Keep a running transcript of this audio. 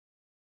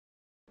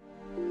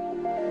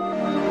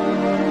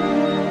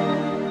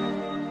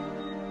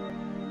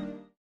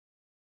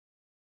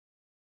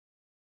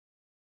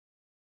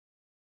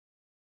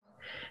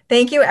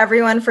Thank you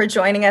everyone for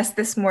joining us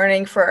this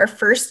morning for our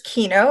first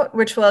keynote,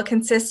 which will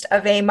consist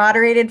of a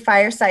moderated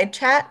fireside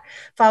chat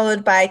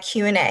followed by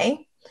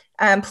Q&A.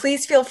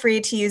 Please feel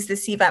free to use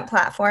this event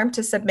platform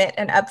to submit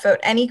and upvote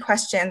any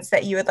questions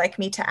that you would like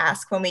me to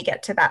ask when we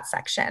get to that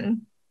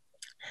section.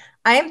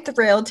 I am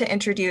thrilled to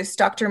introduce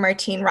Dr.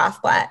 Martine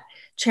Rothblatt,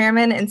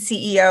 Chairman and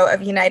CEO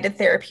of United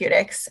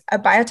Therapeutics, a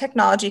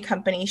biotechnology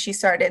company she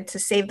started to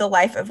save the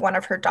life of one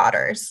of her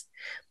daughters.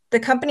 The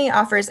company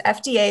offers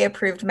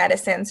FDA-approved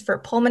medicines for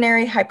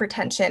pulmonary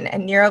hypertension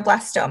and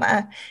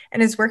neuroblastoma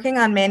and is working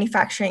on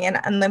manufacturing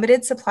an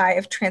unlimited supply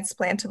of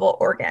transplantable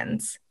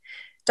organs.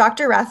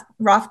 Dr.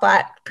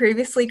 Rothblatt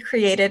previously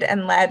created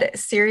and led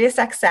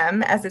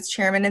SiriusXM as its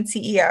chairman and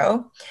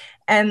CEO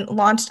and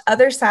launched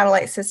other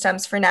satellite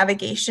systems for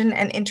navigation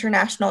and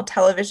international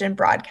television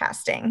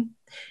broadcasting.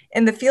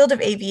 In the field of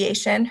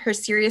aviation, her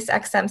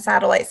SiriusXM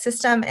satellite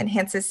system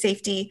enhances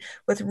safety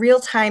with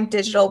real-time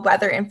digital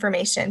weather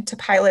information to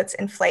pilots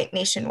in flight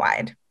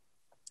nationwide.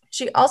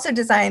 She also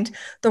designed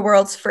the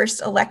world's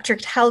first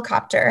electric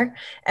helicopter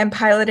and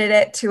piloted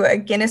it to a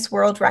Guinness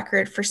World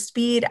Record for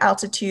speed,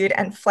 altitude,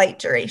 and flight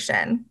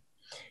duration.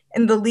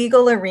 In the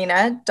legal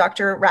arena,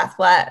 Dr.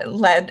 Rothblatt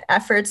led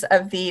efforts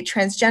of the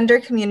transgender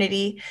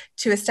community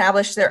to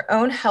establish their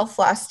own health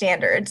law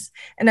standards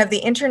and of the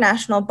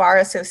International Bar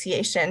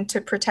Association to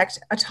protect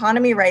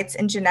autonomy rights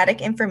in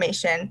genetic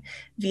information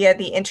via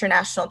the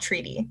international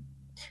treaty.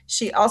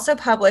 She also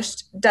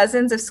published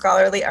dozens of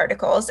scholarly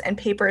articles and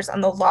papers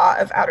on the law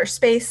of outer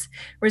space,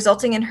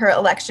 resulting in her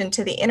election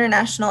to the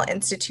International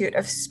Institute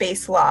of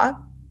Space Law,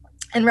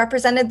 and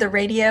represented the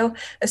radio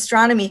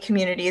astronomy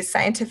community's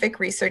scientific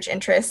research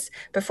interests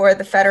before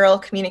the Federal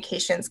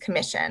Communications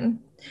Commission.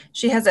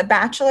 She has a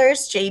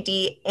bachelor's,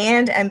 JD,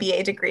 and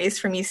MBA degrees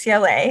from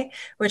UCLA,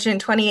 which in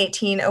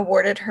 2018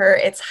 awarded her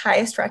its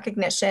highest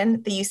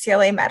recognition, the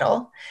UCLA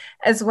Medal,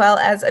 as well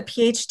as a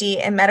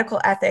PhD in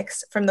medical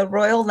ethics from the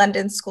Royal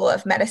London School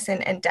of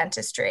Medicine and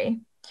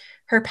Dentistry.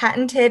 Her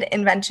patented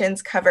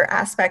inventions cover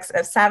aspects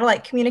of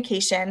satellite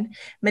communication,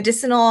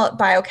 medicinal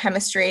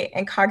biochemistry,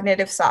 and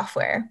cognitive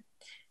software.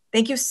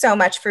 Thank you so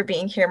much for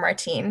being here,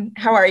 Martine.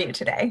 How are you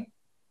today?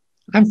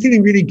 I'm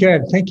feeling really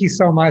good. Thank you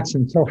so much.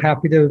 I'm so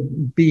happy to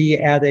be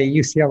at a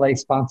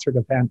UCLA-sponsored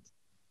event.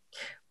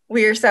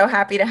 We are so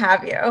happy to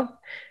have you.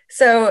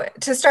 So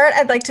to start,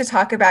 I'd like to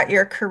talk about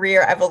your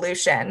career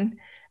evolution.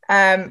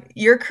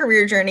 Your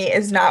career journey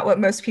is not what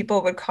most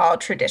people would call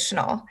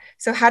traditional.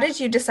 So how did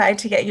you decide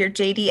to get your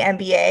JD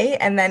MBA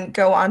and then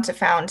go on to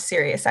found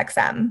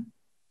SiriusXM?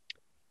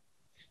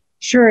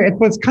 Sure, it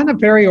was kind of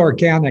very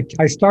organic.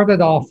 I started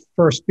off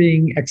first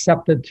being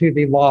accepted to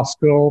the law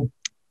school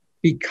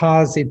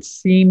because it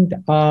seemed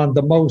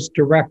the most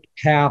direct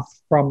path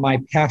from my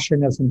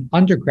passion as an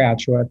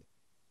undergraduate,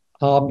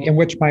 in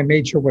which my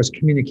major was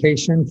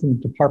communications in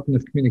the Department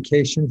of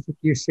Communications at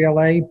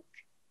UCLA.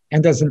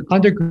 And as an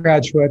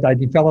undergraduate, I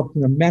developed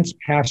an immense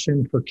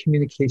passion for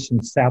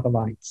communication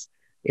satellites.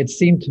 It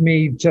seemed to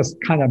me just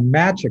kind of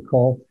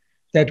magical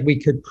that we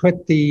could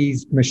put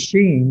these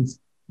machines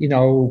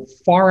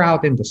far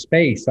out into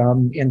space,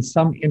 in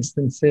some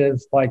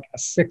instances, like a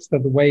sixth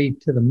of the way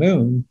to the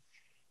moon.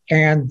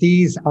 And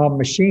these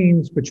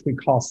machines, which we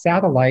call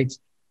satellites,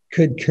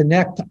 could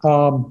connect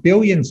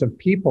billions of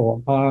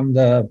people on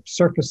the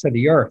surface of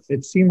the Earth.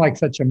 It seemed like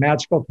such a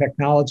magical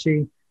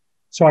technology.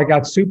 So I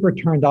got super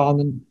turned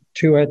on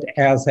to it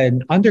as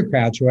an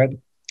undergraduate.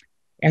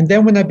 And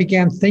then when I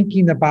began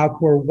thinking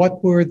about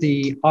what were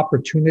the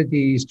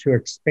opportunities to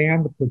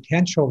expand the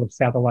potential of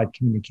satellite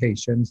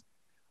communications,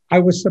 I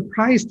was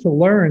surprised to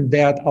learn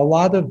that a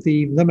lot of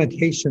the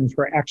limitations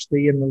were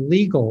actually in the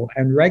legal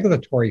and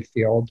regulatory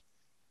field,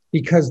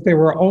 because there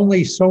were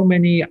only so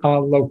many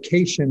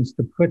locations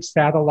to put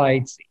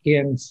satellites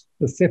in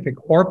specific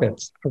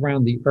orbits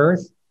around the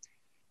Earth.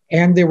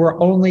 And there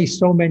were only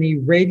so many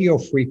radio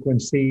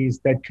frequencies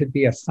that could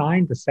be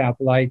assigned to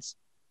satellites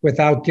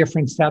without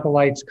different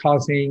satellites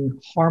causing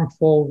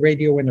harmful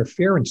radio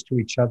interference to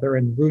each other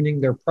and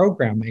ruining their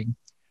programming.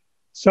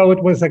 So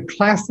it was a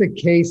classic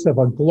case of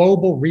a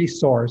global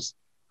resource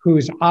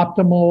whose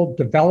optimal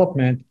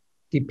development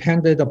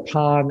depended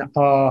upon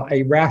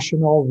a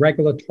rational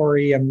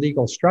regulatory and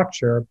legal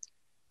structure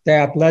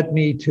that led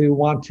me to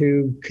want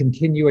to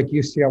continue at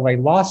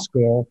UCLA Law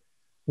School,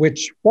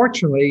 which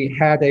fortunately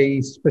had a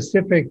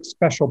specific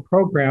special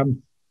program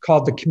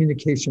called the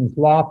Communications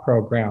Law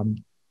Program.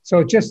 So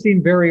it just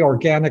seemed very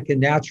organic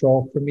and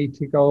natural for me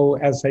to go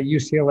as a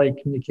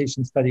UCLA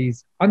Communication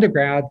Studies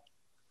undergrad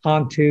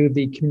onto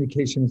the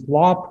Communications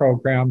Law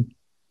Program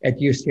at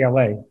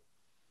UCLA.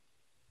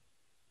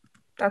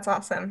 That's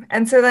awesome.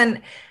 And so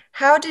then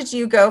how did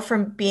you go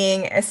from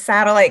being a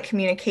satellite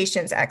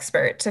communications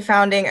expert to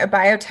founding a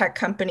biotech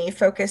company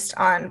focused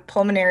on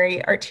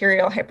pulmonary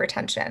arterial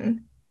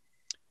hypertension?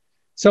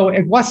 So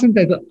it wasn't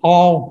at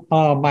all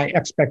my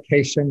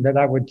expectation that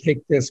I would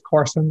take this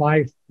course in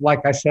life.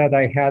 Like I said,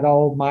 I had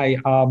all my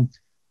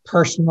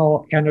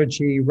personal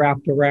energy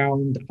wrapped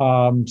around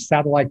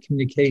satellite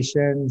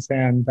communications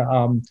and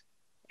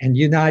and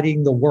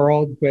uniting the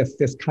world with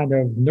this kind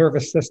of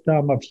nervous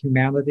system of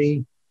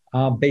humanity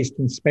based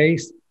in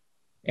space.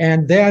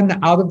 And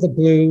then out of the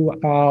blue,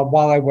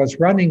 while I was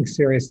running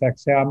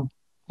SiriusXM,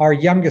 our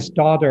youngest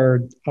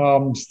daughter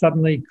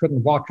suddenly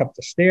couldn't walk up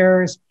the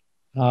stairs.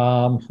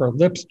 Her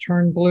lips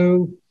turned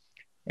blue.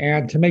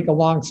 And to make a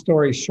long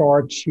story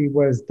short, she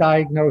was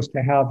diagnosed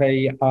to have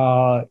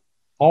a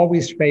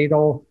always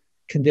fatal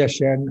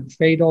condition,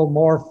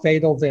 more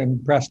fatal than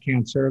breast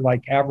cancer,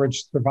 like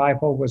average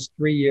survival was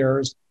 3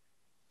 years.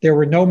 There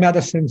were no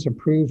medicines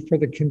approved for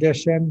the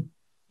condition,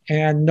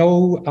 and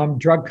no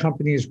drug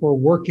companies were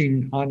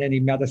working on any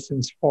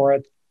medicines for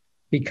it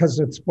because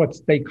it's what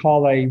they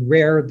call a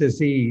rare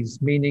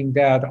disease, meaning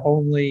that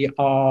only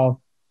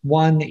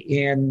 1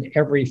 in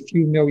every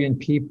few million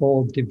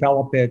people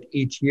develop it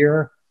each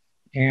year.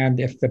 And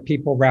if the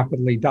people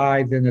rapidly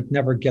die, then it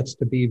never gets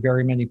to be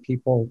very many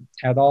people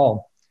at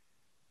all.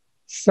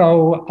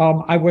 So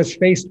I was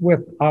faced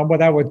with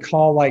what I would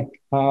call like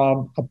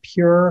a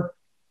pure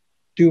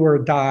do or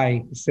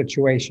die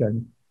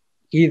situation.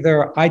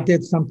 Either I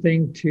did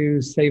something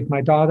to save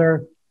my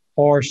daughter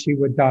or she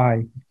would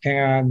die.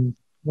 And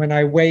when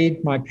I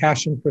weighed my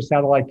passion for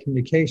satellite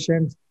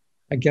communications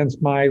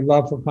against my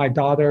love of my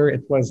daughter,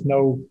 it was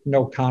no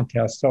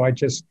contest. So I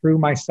just threw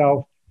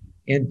myself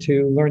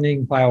into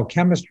learning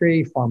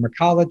biochemistry,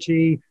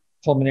 pharmacology,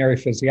 pulmonary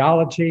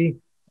physiology.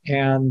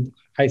 And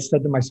I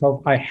said to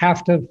myself, I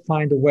have to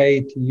find a way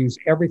to use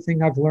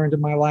everything I've learned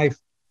in my life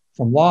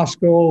from law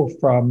school,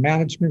 from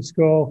management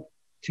school,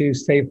 to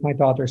save my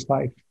daughter's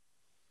life.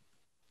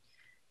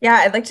 Yeah,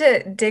 I'd like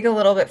to dig a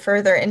little bit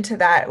further into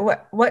that.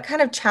 What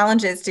kind of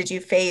challenges did you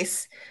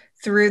face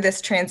through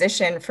this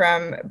transition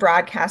from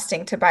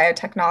broadcasting to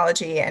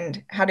biotechnology,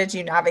 and how did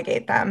you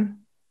navigate them?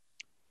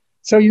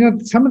 So,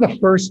 some of the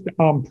first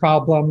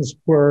problems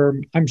were,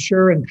 I'm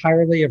sure,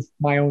 entirely of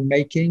my own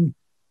making,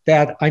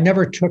 that I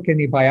never took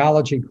any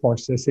biology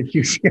courses at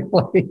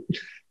UCLA.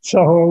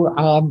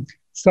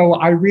 So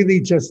I really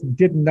just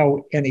didn't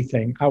know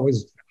anything.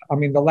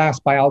 The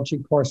last biology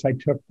course I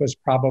took was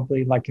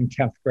probably like in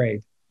 10th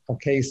grade.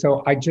 Okay,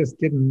 so I just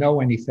didn't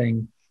know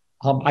anything.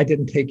 I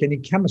didn't take any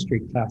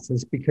chemistry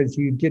classes because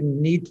you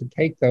didn't need to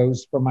take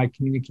those for my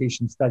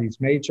communication studies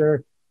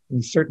major.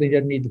 And you certainly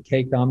didn't need to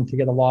take them to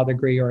get a law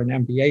degree or an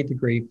MBA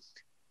degree.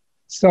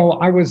 So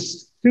I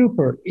was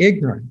super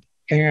ignorant.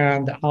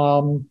 And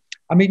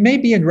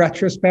maybe in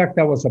retrospect,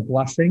 that was a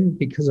blessing,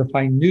 because if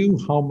I knew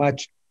how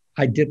much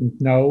I didn't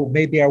know,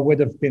 maybe I would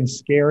have been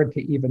scared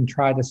to even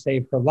try to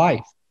save her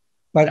life.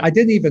 But I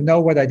didn't even know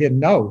what I didn't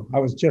know. I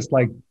was just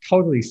like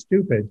totally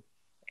stupid.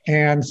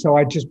 And so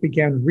I just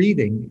began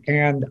reading.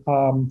 And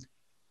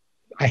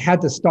I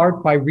had to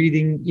start by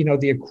reading,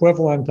 the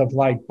equivalent of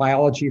like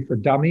biology for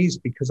dummies,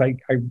 because I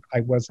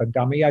was a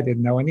dummy. I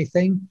didn't know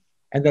anything.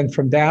 And then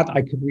from that,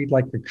 I could read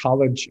like the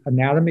college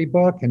anatomy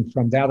book. And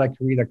from that, I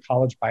could read a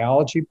college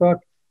biology book.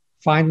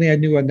 Finally, I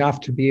knew enough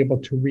to be able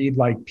to read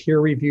like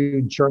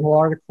peer-reviewed journal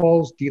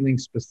articles dealing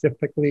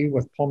specifically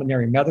with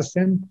pulmonary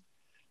medicine.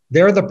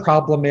 There, the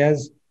problem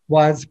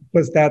was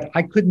that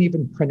I couldn't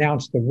even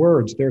pronounce the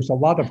words. There's a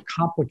lot of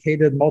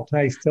complicated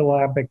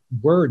multisyllabic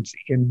words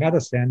in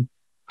medicine.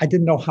 I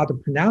didn't know how to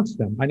pronounce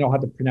them. I know how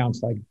to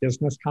pronounce like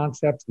business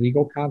concepts,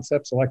 legal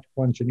concepts,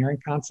 electrical engineering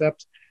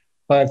concepts,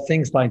 but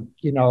things like,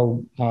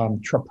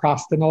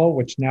 treprostinil,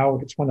 which now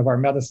it's one of our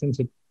medicines,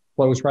 it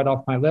flows right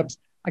off my lips.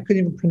 I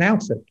couldn't even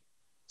pronounce it.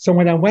 So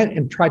when I went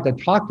and tried to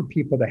talk to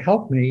people to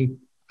help me,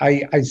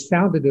 I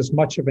sounded as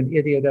much of an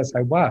idiot as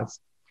I was.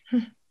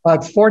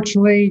 But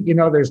fortunately,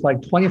 there's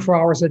like 24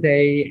 hours a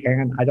day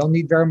and I don't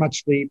need very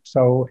much sleep.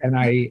 So, and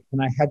I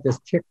had this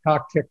tick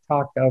tock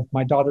of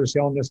my daughter's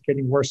illness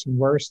getting worse and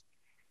worse,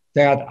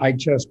 that I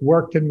just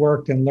worked and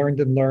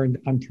learned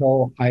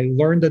until I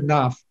learned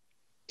enough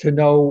to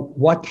know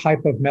what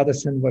type of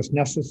medicine was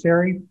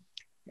necessary.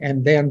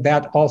 And then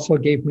that also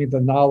gave me the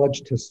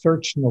knowledge to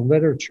search in the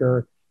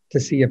literature to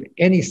see if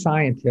any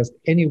scientist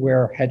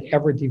anywhere had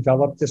ever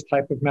developed this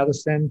type of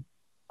medicine.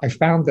 I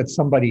found that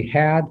somebody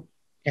had.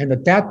 And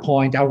at that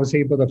point, I was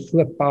able to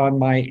flip on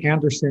my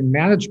Anderson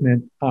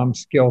management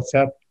skill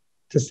set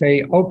to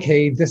say,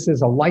 okay, this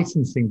is a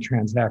licensing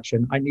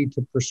transaction. I need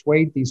to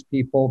persuade these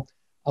people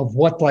of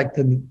what like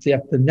the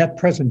net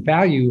present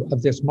value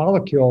of this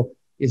molecule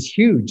is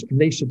huge, and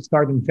they should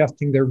start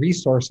investing their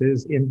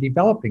resources in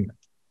developing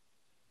it.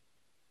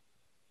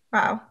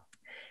 Wow.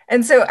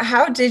 And so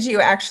how did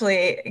you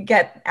actually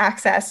get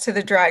access to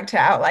the drug to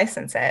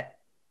out-license it?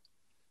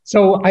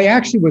 So I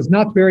actually was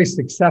not very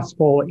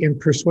successful in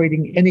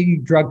persuading any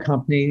drug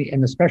company,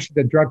 and especially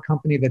the drug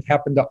company that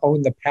happened to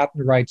own the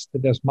patent rights to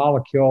this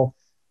molecule,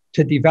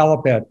 to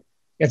develop it.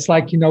 It's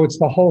like, it's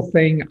the whole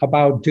thing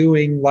about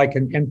doing like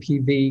an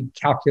NPV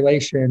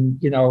calculation,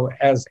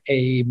 as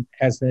a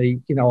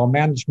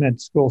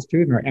management school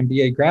student or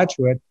MBA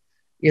graduate,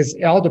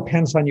 it all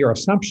depends on your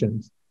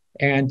assumptions.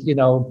 And,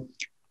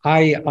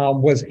 I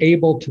was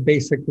able to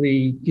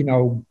basically,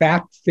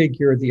 back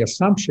figure the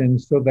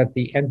assumptions so that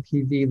the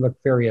NPV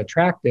looked very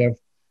attractive.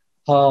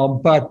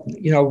 But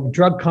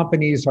drug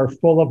companies are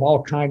full of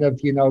all kind of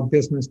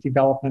business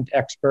development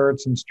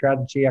experts and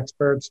strategy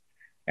experts,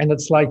 and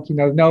it's like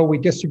no, we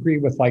disagree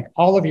with like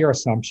all of your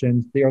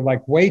assumptions. They're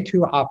like way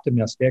too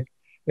optimistic.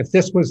 If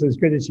this was as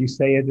good as you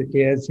say it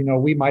is,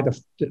 we might have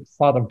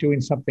thought of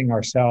doing something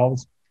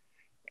ourselves.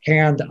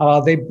 And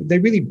they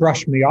really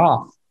brushed me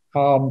off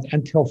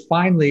until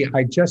finally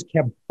I just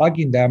kept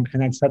bugging them,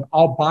 and I said,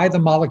 I'll buy the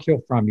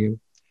molecule from you.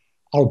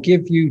 I'll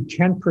give you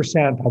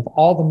 10% of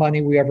all the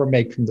money we ever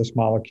make from this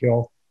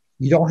molecule.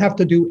 You don't have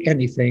to do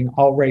anything.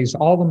 I'll raise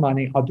all the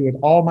money. I'll do it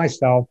all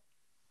myself.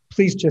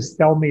 Please just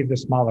sell me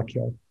this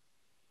molecule.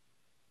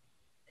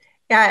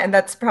 Yeah, and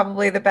that's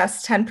probably the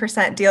best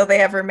 10% deal they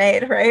ever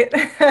made, right?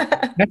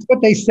 That's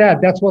what they said.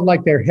 That's what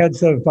like their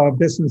heads of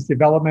business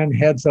development,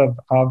 heads of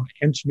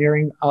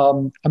engineering.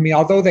 I mean,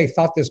 although they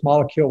thought this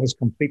molecule was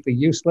completely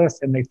useless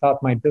and they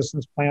thought my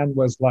business plan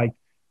was like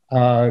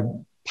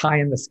pie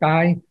in the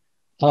sky,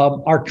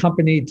 our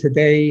company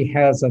today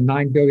has a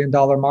 $9 billion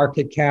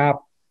market cap.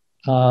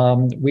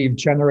 We've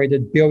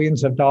generated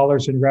billions of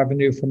dollars in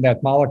revenue from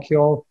that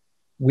molecule.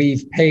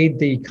 We've paid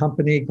the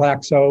company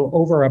Glaxo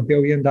over $1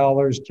 billion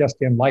just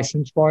in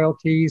license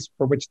royalties,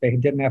 for which they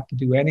didn't have to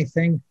do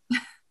anything.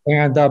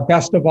 And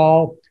best of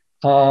all,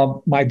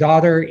 my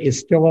daughter is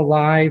still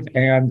alive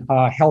and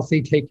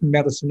healthy, taking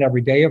medicine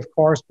every day, of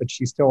course, but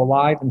she's still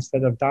alive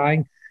instead of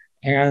dying.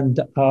 And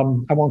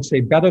I won't say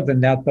better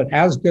than that, but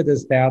as good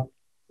as that.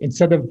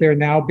 Instead of there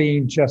now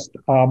being just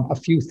a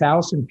few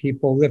thousand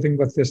people living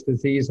with this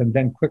disease and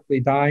then quickly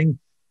dying,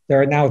 there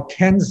are now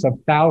tens of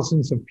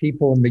thousands of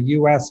people in the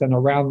US and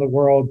around the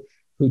world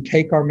who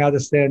take our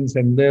medicines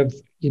and live,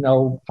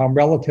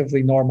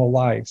 relatively normal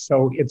lives.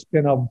 So it's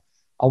been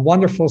a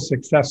wonderful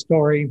success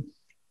story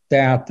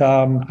that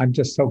I'm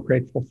just so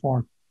grateful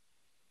for.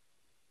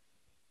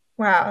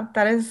 Wow,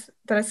 that is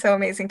so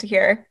amazing to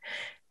hear.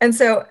 And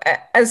so,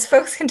 as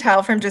folks can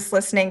tell from just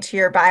listening to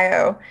your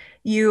bio,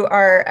 you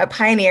are a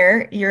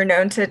pioneer. You're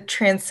known to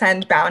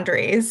transcend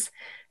boundaries.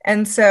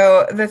 And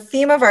so, the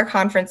theme of our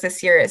conference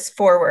this year is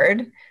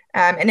forward.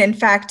 And in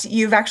fact,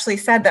 you've actually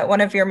said that one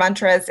of your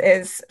mantras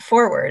is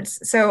forwards.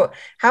 So,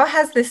 how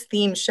has this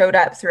theme showed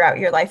up throughout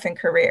your life and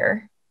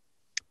career?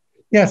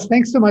 Yes,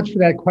 thanks so much for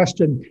that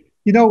question.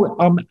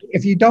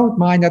 If you don't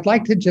mind, I'd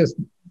like to just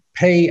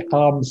pay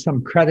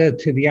some credit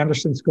to the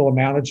Anderson School of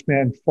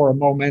Management for a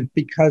moment,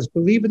 because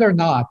believe it or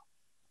not,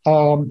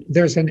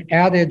 there's an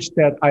adage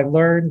that I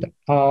learned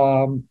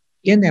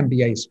in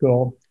MBA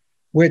school,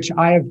 which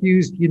I have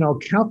used,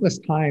 countless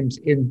times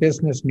in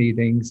business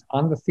meetings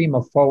on the theme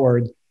of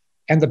forward.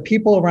 And the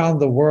people around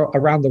the world,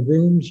 around the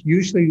rooms,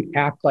 usually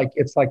act like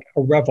it's like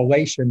a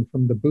revelation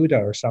from the Buddha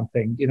or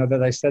something,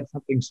 that I said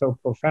something so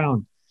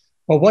profound.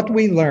 But what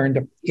we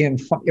learned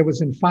it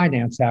was in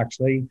finance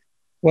actually,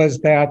 was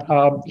that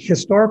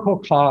historical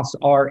costs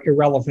are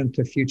irrelevant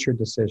to future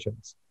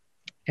decisions.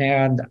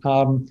 And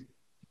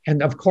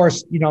of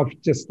course, if you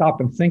just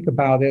stop and think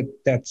about it,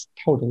 that's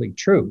totally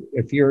true.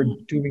 If you're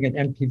doing an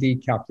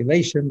NPV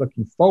calculation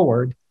looking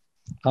forward,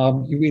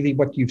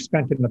 what you've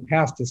spent in the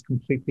past is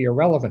completely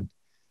irrelevant.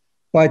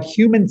 But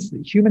human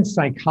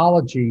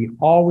psychology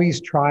always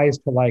tries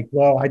to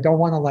I don't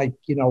want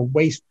to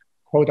waste,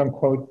 quote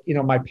unquote,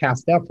 my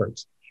past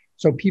efforts.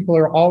 So people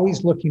are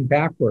always looking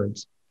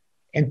backwards.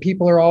 And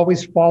people are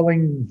always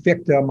falling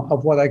victim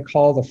of what I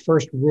call the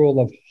first rule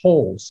of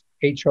holes,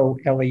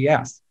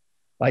 HOLES.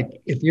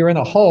 Like if you're in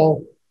a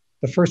hole,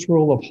 the first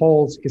rule of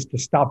holes is to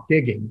stop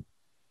digging.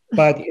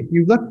 But if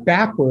you look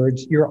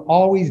backwards, you're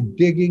always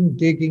digging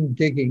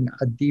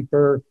a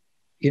deeper,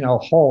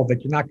 hole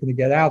that you're not going to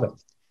get out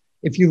of.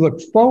 If you look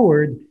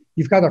forward,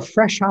 you've got a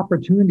fresh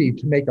opportunity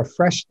to make a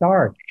fresh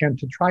start and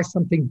to try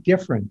something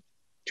different,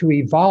 to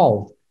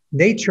evolve.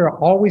 Nature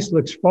always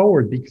looks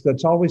forward because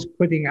it's always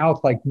putting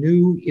out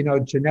new,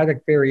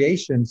 genetic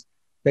variations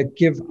that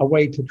give a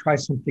way to try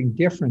something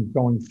different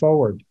going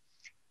forward.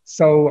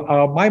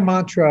 So my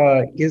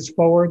mantra is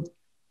forward.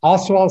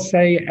 Also, I'll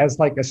say as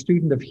a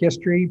student of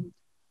history,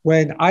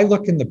 when I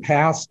look in the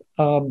past,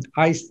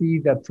 I see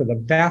that for the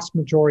vast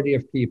majority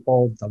of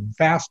people, the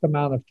vast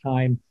amount of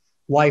time,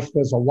 life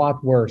was a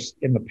lot worse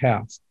in the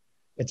past.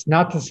 It's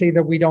not to say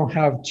that we don't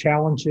have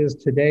challenges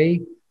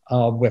today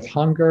with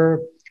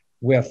hunger,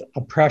 with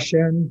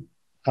oppression,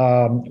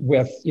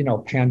 with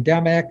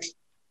pandemics,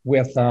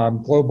 with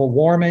global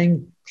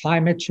warming,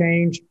 climate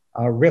change,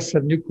 risks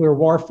of nuclear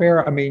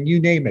warfare. I mean,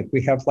 you name it.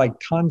 We have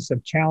tons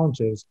of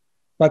challenges.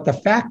 But the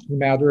fact of the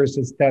matter is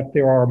that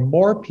there are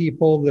more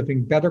people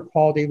living better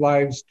quality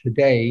lives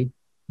today,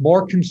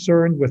 more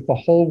concerned with the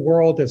whole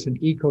world as an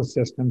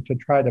ecosystem to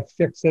try to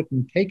fix it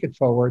and take it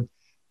forward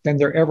than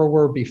there ever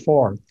were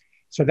before.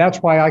 So that's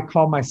why I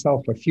call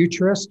myself a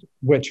futurist,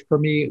 which for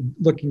me,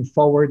 looking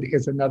forward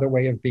is another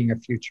way of being a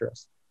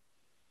futurist.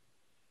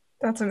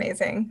 That's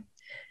amazing.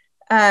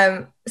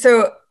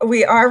 So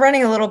we are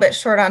running a little bit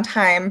short on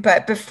time,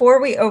 but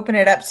before we open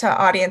it up to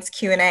audience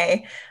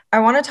Q&A, I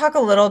want to talk a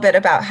little bit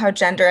about how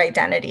gender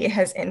identity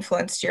has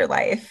influenced your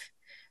life.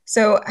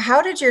 So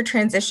how did your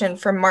transition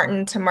from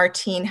Martin to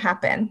Martine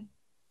happen?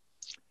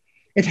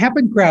 It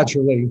happened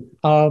gradually.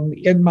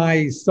 In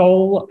my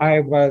soul, I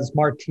was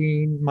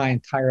Martine my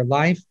entire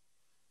life,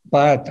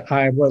 but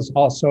I was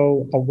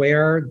also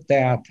aware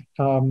that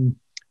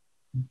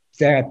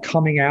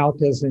coming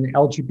out as an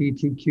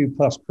LGBTQ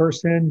plus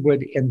person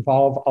would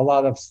involve a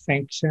lot of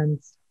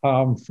sanctions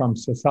from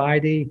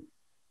society,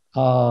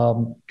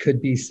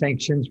 could be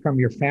sanctions from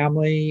your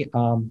family,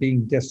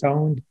 being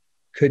disowned,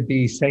 could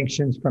be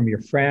sanctions from your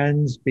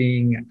friends,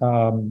 being,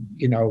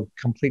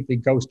 completely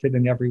ghosted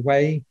in every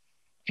way.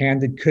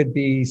 And it could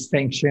be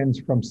sanctions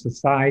from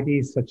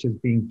society, such as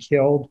being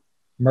killed,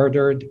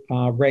 murdered,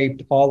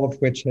 raped, all of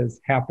which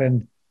has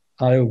happened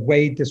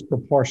way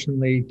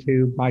disproportionately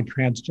to my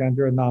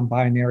transgender and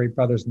non-binary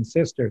brothers and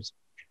sisters.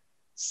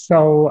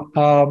 So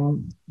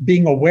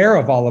being aware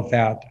of all of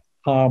that,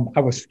 I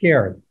was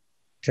scared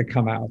to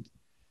come out.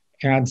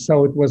 And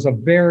so it was a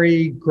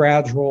very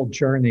gradual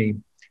journey.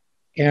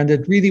 And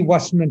it really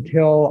wasn't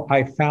until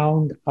I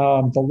found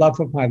the love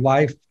of my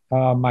life,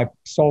 my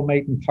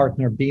soulmate and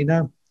partner,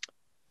 Bina,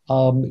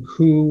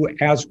 who,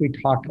 as we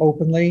talked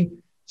openly,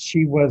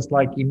 she was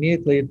like,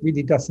 immediately, it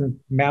really doesn't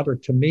matter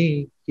to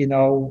me,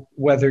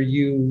 whether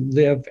you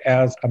live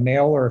as a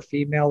male or a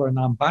female or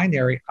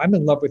non-binary. I'm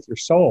in love with your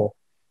soul.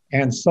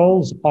 And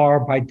souls are,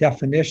 by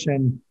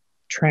definition,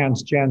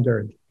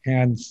 transgendered.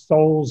 And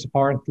souls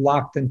aren't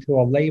locked into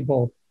a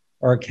label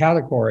or a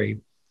category.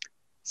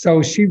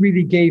 So she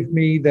really gave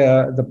me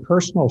the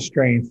personal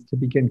strength to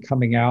begin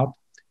coming out.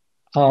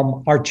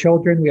 Our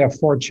children, we have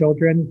 4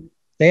 children.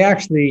 They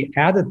actually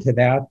added to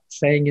that,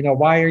 saying,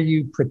 why are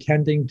you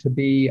pretending to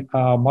be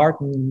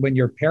Martin when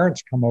your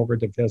parents come over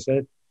to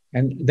visit?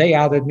 And they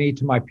added me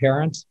to my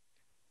parents.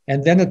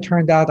 And then it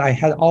turned out I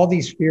had all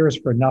these fears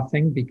for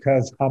nothing,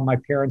 because my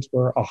parents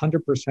were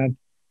 100%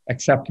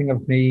 accepting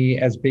of me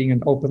as being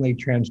an openly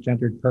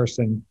transgendered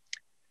person.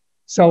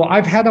 So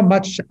I've had a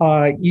much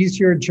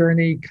easier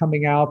journey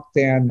coming out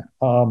than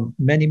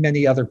many,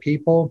 many other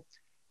people.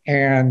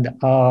 And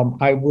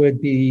I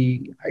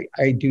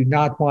do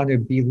not want to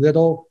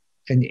belittle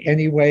in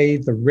any way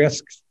the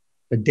risks,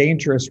 the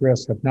dangerous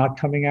risks of not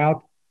coming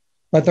out.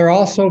 But there are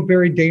also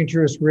very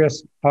dangerous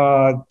risks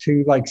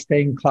to like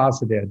staying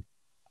closeted,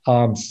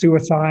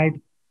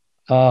 suicide,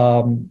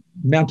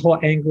 mental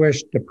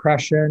anguish,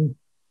 depression,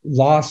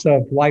 loss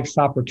of life's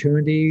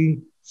opportunity,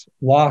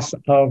 loss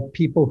of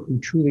people who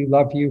truly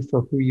love you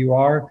for who you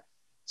are.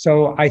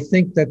 So I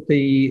think that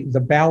the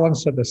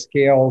balance of the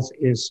scales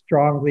is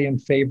strongly in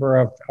favor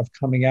of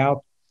coming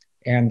out.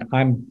 And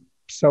I'm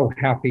so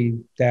happy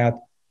that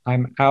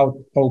I'm out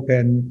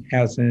open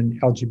as an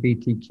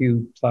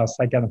LGBTQ plus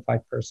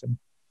identified person.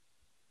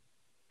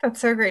 That's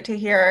so great to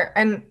hear.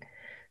 And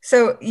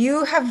so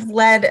you have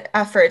led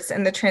efforts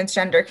in the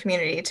transgender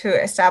community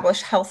to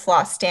establish health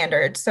law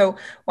standards. So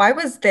why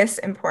was this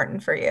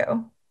important for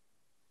you?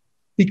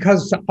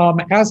 Because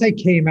as I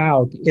came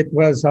out, it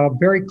was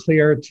very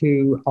clear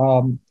to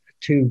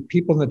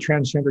people in the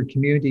transgender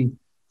community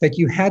that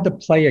you had to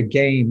play a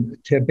game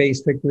to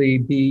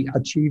basically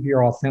achieve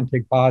your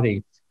authentic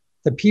body.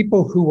 The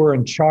people who were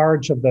in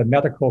charge of the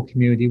medical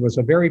community was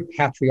a very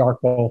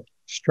patriarchal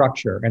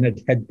structure, and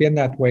it had been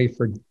that way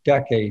for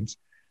decades.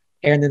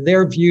 And in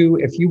their view,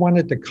 if you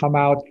wanted to come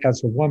out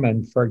as a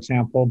woman, for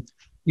example,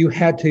 you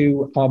had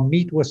to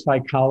meet with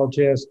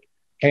psychologists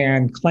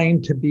and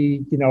claim to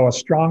be, a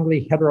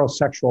strongly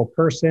heterosexual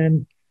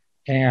person.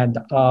 And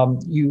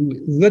you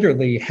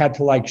literally had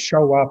to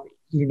show up,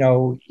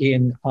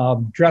 in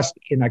dressed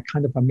in a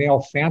kind of a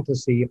male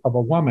fantasy of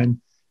a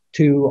woman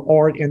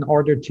in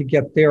order to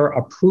get their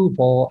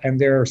approval and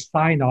their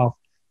sign off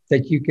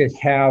that you could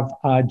have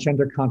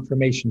gender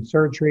confirmation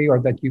surgery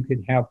or that you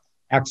could have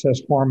access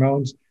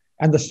hormones.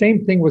 And the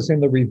same thing was in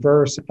the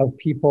reverse of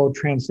people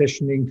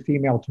transitioning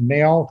female to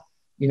male.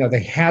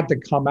 They had to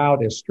come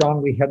out as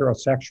strongly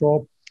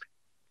heterosexual.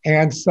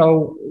 And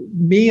so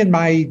me and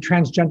my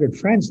transgendered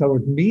friends that were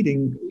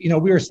meeting, we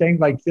were saying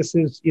this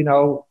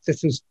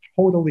is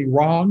totally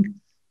wrong.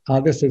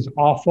 This is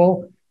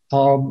awful.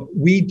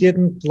 We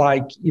didn't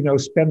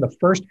spend the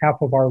first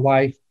half of our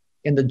life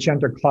in the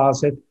gender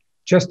closet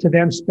just to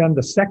then spend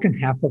the second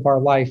half of our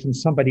life in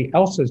somebody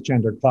else's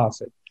gender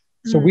closet.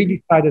 So we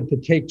decided to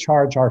take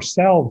charge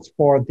ourselves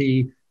for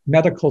the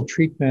medical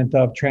treatment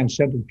of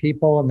transgender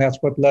people. And that's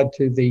what led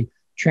to the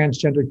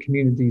transgender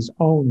community's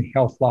own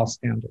health law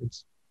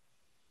standards.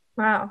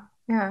 Wow.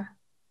 Yeah.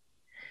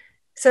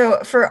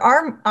 So for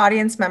our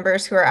audience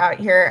members who are out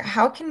here,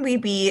 how can we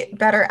be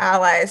better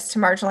allies to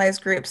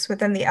marginalized groups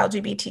within the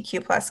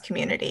LGBTQ plus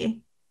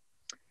community?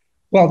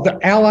 Well, the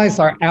allies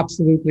are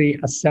absolutely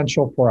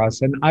essential for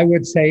us. And I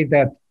would say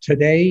that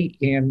today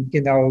in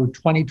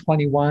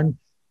 2021,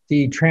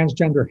 the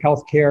transgender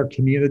healthcare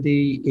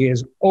community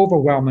is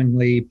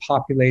overwhelmingly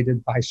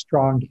populated by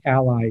strong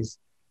allies.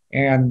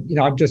 And,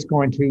 I'm just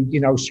going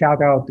to,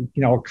 shout out,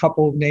 a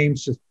couple of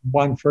names. Just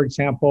one, for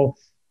example,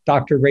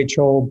 Dr.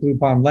 Rachel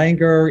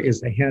Blubahn-Langer is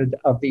the head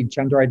of the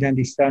Gender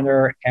Identity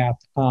Center at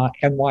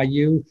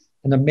NYU,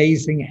 an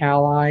amazing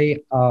ally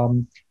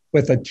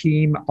with a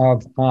team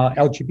of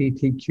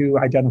LGBTQ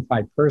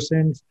identified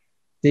persons.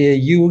 The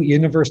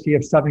University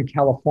of Southern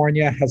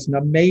California has an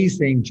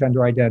amazing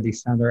gender identity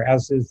center,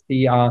 as is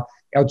the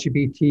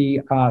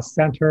LGBT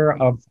Center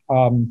of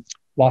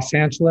Los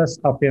Angeles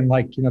up in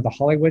the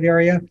Hollywood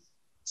area.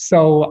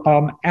 So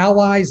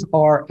allies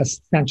are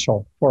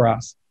essential for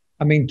us.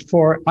 I mean,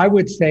 I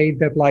would say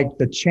that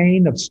the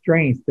chain of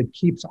strength that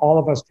keeps all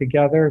of us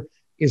together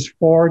is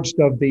forged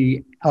of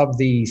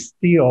the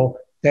steel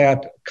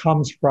that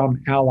comes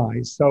from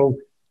allies. So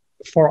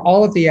for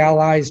all of the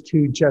allies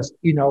to just,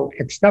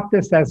 accept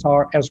us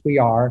as we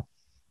are,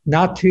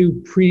 not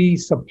to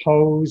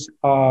presuppose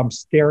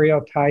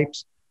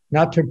stereotypes,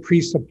 not to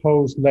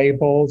presuppose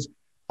labels,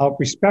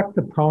 respect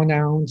the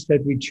pronouns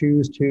that we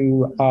choose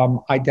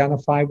to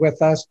identify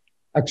with us,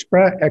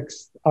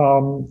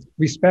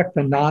 respect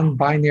the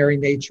non-binary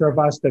nature of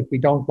us, that we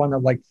don't want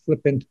to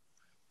flip into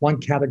one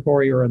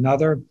category or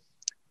another.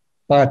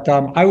 But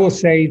I will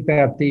say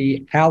that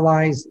the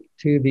allies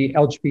to the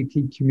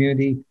LGBT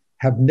community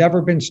have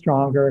never been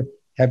stronger,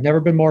 have never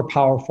been more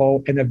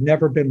powerful, and have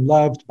never been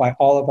loved by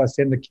all of us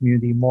in the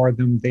community more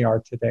than they are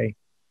today.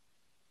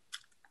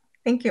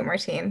 Thank you,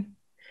 Martine.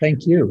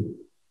 Thank you.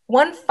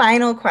 One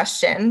final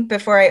question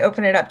before I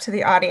open it up to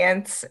the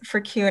audience for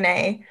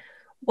Q&A.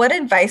 What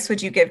advice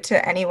would you give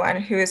to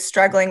anyone who is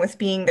struggling with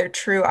being their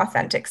true,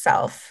 authentic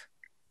self?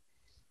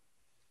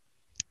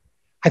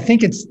 I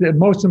think it's the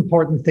most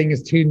important thing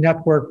is to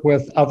network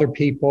with other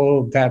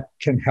people that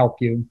can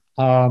help you.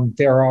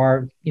 There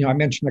are, I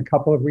mentioned a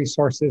couple of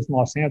resources in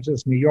Los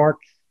Angeles, New York.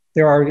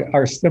 There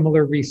are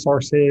similar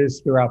resources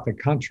throughout the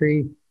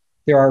country.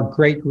 There are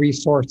great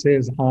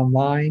resources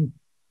online.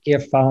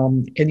 If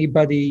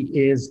anybody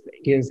is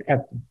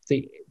at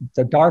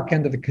the dark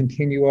end of the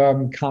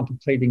continuum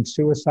contemplating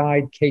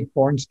suicide, Kate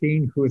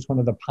Bornstein, who is one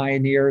of the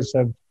pioneers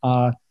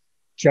of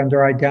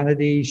gender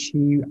identity,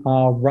 she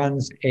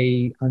runs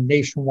a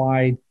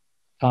nationwide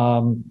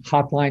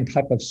hotline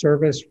type of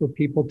service for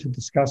people to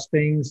discuss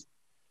things.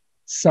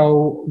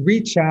 So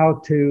reach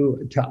out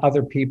to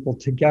other people.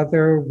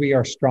 Together, we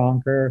are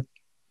stronger.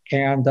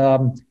 And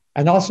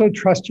also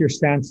trust your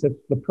sense that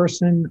the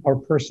person or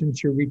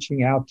persons you're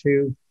reaching out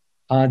to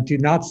do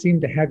not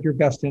seem to have your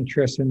best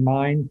interests in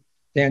mind,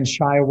 then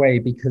shy away,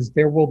 because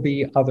there will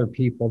be other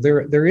people.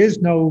 There is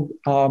no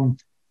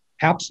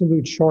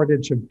absolute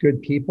shortage of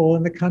good people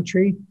in the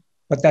country,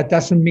 but that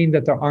doesn't mean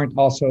that there aren't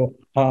also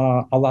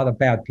a lot of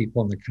bad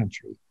people in the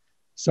country.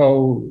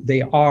 So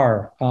they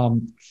are.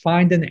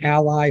 Find an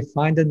ally,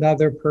 find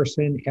another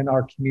person in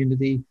our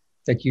community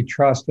that you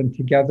trust, and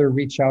together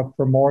reach out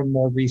for more and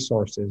more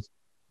resources.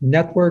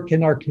 Network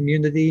in our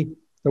community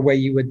the way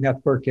you would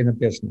network in a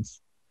business.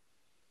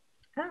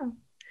 Oh,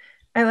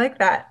 I like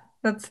that.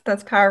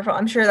 That's powerful.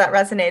 I'm sure that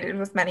resonated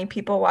with many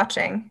people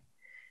watching.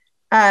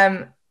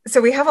 So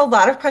we have a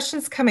lot of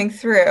questions coming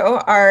through.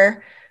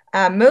 Our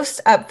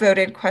most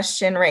upvoted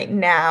question right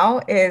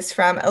now is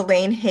from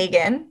Elaine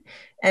Hagan.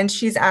 And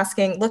she's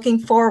asking, looking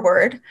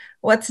forward,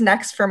 what's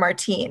next for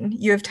Martine?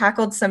 You have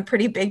tackled some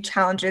pretty big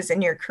challenges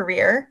in your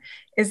career.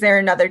 Is there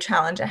another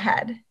challenge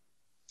ahead?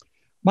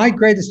 My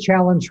greatest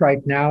challenge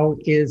right now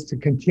is to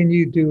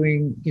continue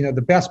doing,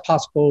 the best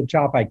possible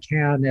job I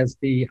can as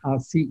the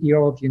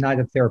CEO of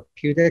United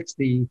Therapeutics,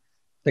 the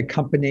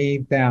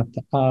company that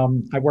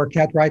I work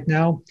at right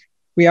now.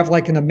 We have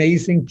an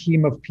amazing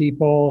team of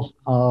people,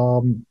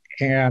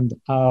 and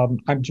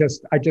I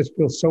just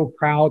feel so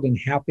proud and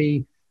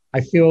happy. I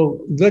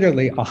feel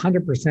literally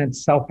 100%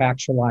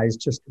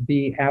 self-actualized just to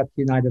be at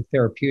United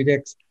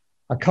Therapeutics.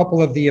 A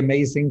couple of the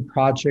amazing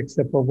projects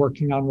that we're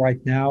working on right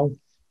now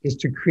is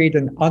to create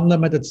an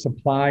unlimited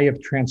supply of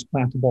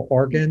transplantable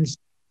organs,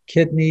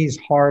 kidneys,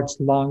 hearts,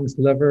 lungs,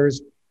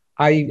 livers.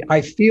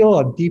 I feel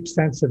a deep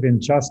sense of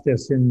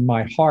injustice in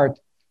my heart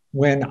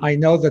when I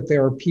know that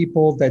there are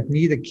people that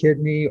need a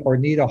kidney or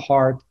need a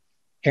heart,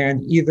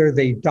 and either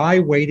they die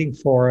waiting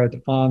for it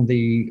on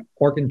the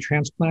organ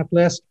transplant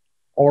list,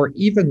 or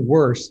even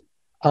worse,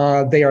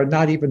 they are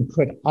not even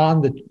put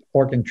on the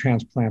organ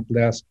transplant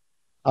list.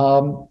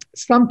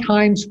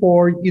 Sometimes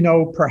for,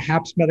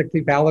 perhaps medically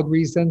valid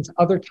reasons.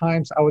 Other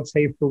times, I would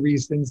say for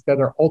reasons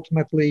that are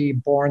ultimately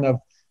born of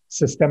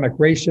systemic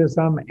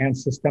racism and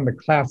systemic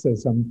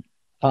classism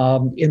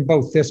in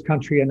both this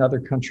country and other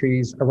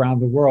countries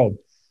around the world.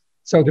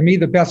 So to me,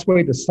 the best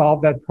way to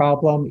solve that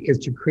problem is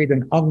to create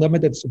an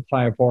unlimited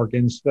supply of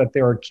organs so that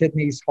there are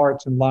kidneys,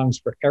 hearts, and lungs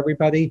for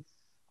everybody.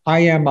 I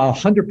am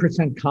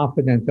 100%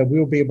 confident that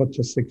we'll be able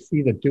to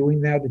succeed at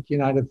doing that at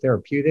United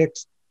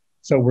Therapeutics.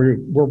 So we're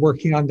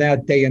working on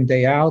that day in,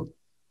 day out.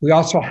 We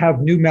also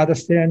have new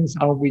medicines.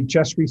 We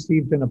just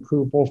received an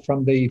approval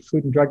from the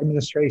Food and Drug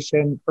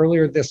Administration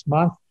earlier this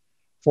month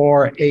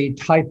for a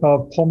type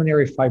of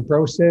pulmonary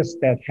fibrosis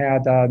that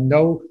had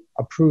no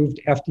approved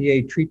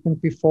FDA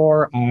treatment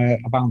before.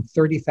 About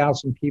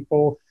 30,000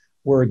 people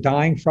were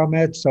dying from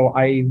it. So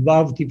I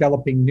love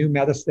developing new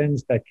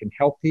medicines that can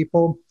help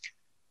people.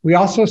 We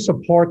also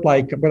support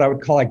what I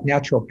would call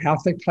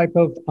naturopathic type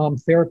of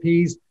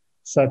therapies,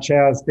 such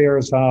as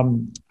there's a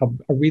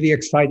really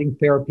exciting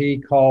therapy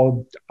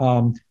called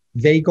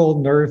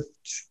vagal nerve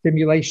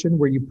stimulation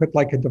where you put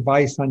like a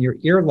device on your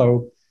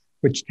earlobe,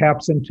 which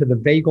taps into the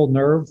vagal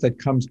nerve that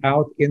comes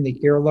out in the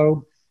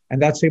earlobe.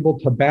 And that's able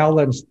to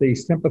balance the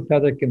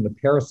sympathetic and the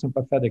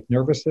parasympathetic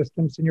nervous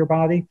systems in your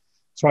body.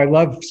 So I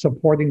love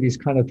supporting these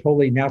kind of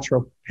totally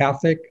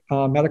naturopathic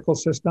medical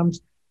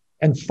systems.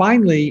 And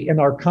finally, in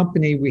our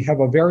company, we have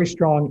a very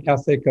strong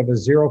ethic of a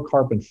zero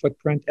carbon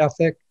footprint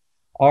ethic.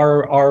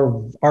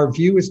 Our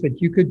view is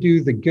that you could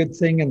do the good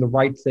thing and the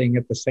right thing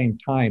at the same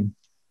time.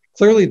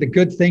 Clearly, the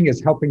good thing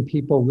is helping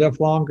people live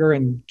longer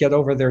and get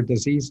over their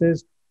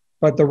diseases.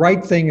 But the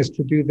right thing is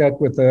to do that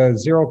with a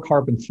zero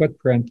carbon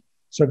footprint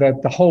so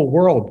that the whole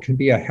world can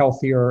be a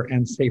healthier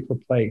and safer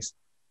place.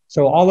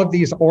 So all of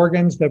these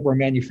organs that we're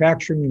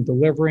manufacturing and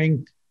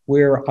delivering,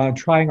 we're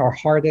trying our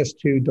hardest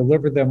to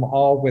deliver them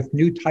all with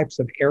new types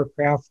of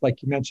aircraft,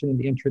 like you mentioned in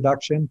the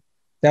introduction,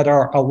 that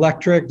are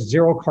electric,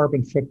 zero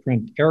carbon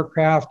footprint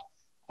aircraft.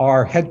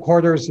 Our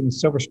headquarters in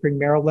Silver Spring,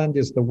 Maryland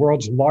is the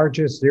world's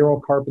largest zero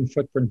carbon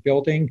footprint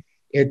building.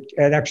 It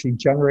actually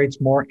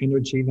generates more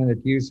energy than it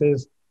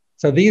uses.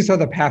 So these are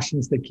the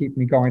passions that keep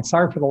me going.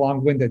 Sorry for the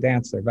long-winded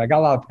answer, but I got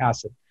a lot of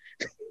passion.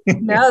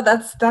 No,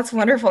 that's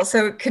wonderful.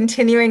 So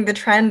continuing the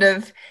trend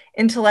of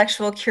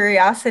intellectual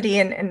curiosity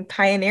and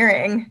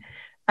pioneering.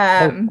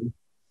 Um,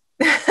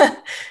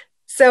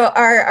 So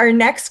our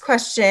next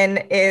question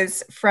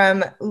is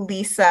from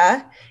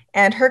Lisa,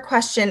 and her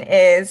question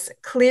is,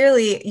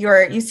 clearly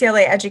your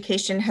UCLA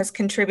education has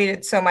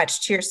contributed so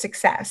much to your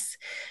success.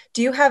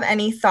 Do you have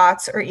any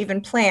thoughts or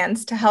even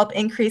plans to help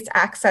increase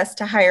access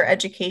to higher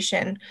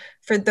education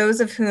for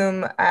those of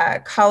whom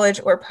college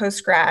or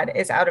postgrad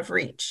is out of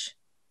reach?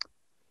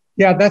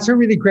 Yeah, that's a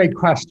really great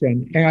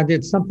question. And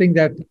it's something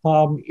that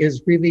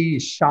is really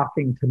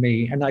shocking to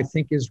me and I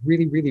think is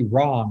really, really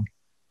wrong.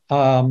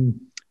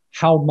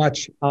 How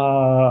much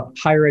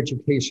higher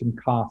education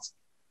costs.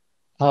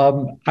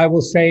 I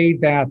will say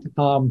that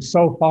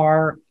so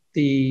far,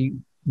 the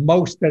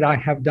most that I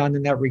have done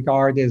in that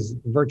regard is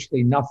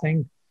virtually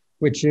nothing,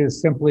 which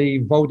is simply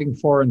voting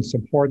for and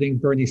supporting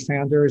Bernie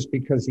Sanders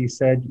because he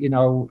said,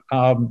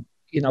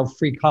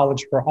 free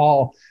college for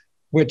all,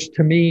 which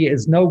to me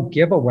is no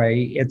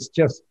giveaway. It's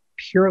just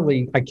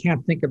purely, I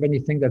can't think of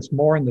anything that's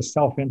more in the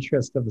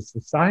self-interest of the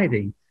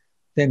society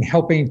than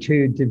helping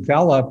to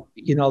develop,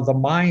 the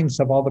minds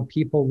of all the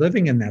people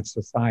living in that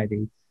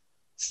society.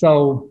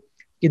 So,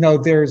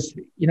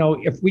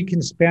 if we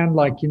can spend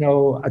like,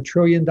 $1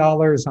 trillion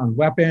on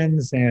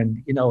weapons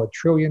and, $1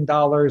 trillion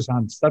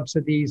on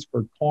subsidies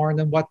for corn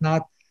and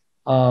whatnot,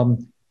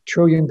 $1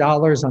 trillion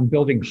on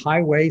building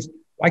highways,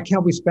 why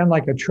can't we spend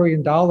like $1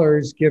 trillion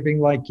giving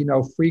like,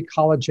 free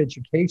college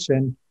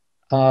education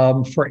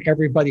for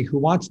everybody who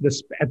wants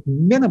this, at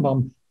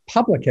minimum,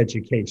 public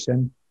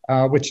education,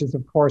 which is,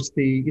 of course,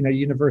 the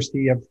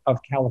University of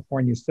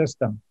California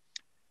system.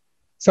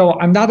 So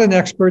I'm not an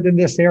expert in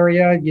this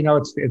area.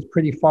 It's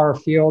pretty far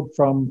afield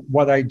from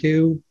what I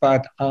do.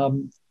 But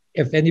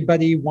if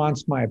anybody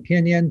wants my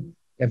opinion,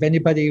 if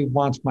anybody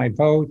wants my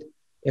vote,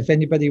 if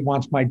anybody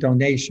wants my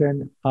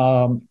donation,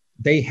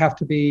 they have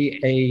to be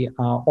a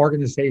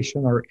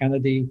organization or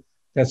entity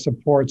that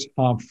supports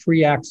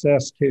free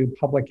access to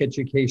public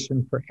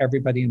education for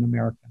everybody in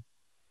America.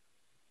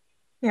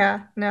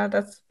 Yeah, no,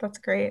 that's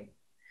great.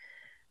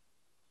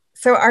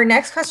 So our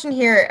next question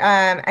here,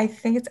 I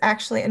think it's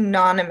actually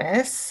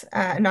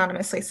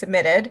anonymously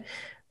submitted,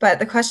 but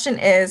the question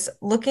is,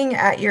 looking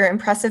at your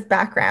impressive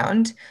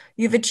background,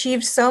 you've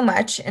achieved so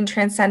much and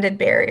transcended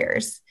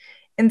barriers.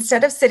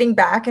 Instead of sitting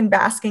back and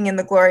basking in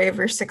the glory of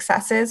your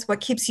successes,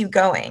 what keeps you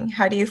going?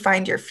 How do you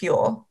find your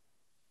fuel?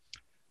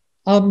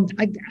 I don't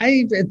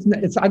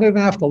even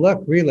have to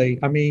look really.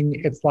 I mean,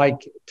 it's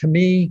like, to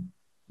me,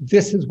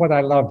 this is what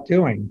I love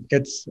doing.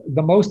 It's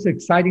the most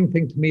exciting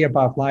thing to me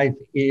about life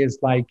is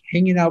like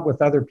hanging out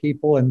with other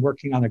people and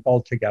working on a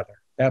goal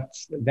together. That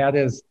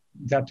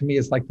to me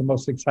is like the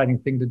most exciting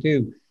thing to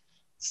do.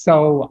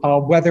 So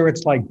whether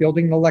it's like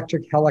building an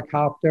electric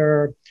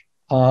helicopter,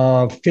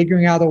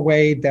 figuring out a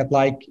way that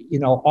like,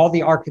 all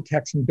the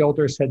architects and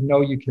builders said,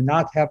 no, you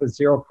cannot have a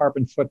zero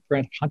carbon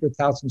footprint,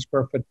 100,000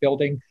 square foot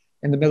building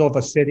in the middle of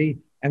a city.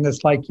 And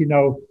it's like,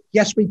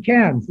 yes, we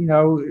can,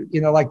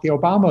 like the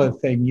Obama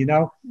thing,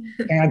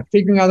 and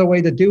figuring out a way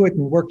to do it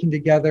and working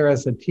together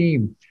as a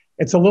team.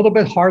 It's a little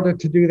bit harder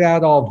to do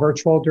that all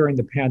virtual during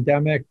the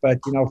pandemic, but,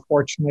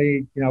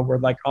 fortunately, we're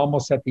like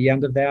almost at the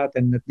end of that.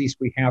 And at least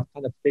we have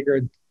kind of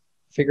figured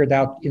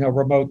out,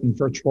 remote and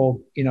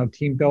virtual,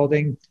 team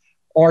building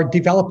or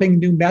developing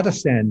new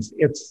medicines.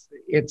 It's,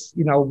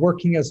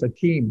 working as a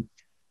team.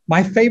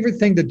 My favorite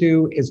thing to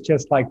do is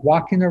just like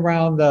walking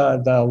around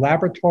the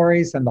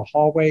laboratories and the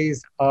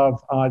hallways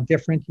of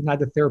different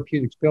United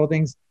Therapeutics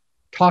buildings,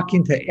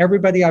 talking to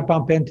everybody I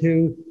bump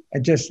into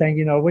and just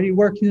saying, what are you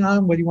working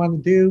on? What do you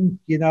want to do? Do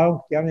you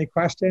have any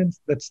questions?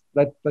 Let's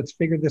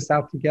figure this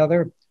out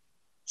together.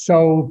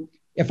 So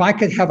if I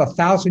could have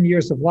 1,000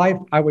 years of life,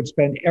 I would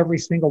spend every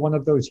single one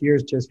of those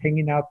years just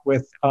hanging out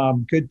with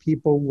good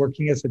people,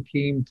 working as a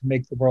team to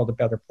make the world a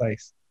better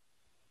place.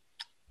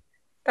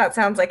 That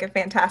sounds like a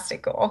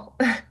fantastic goal.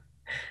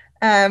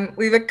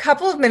 We have a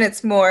couple of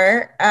minutes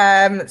more.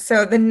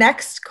 So the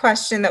next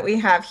question that we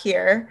have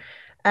here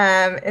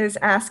is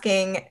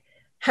asking,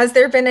 has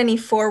there been any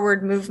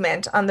forward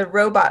movement on the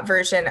robot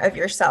version of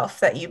yourself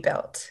that you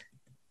built?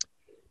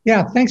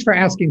 Yeah, thanks for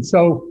asking.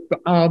 So,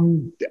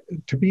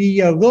 to be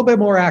a little bit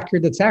more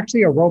accurate, it's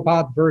actually a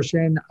robot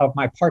version of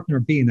my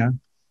partner, Bina.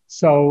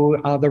 So,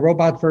 the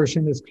robot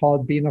version is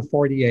called Bina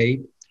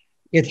 48.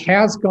 It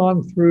has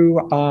gone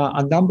through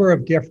a number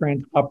of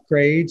different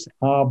upgrades,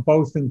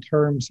 both in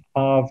terms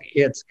of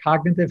its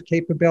cognitive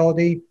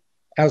capability,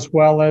 as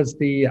well as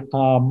the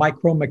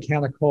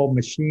micromechanical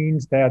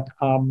machines that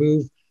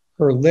move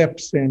her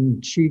lips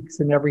and cheeks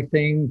and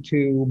everything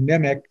to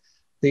mimic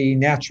the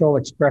natural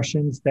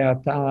expressions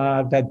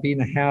that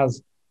Bina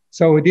has.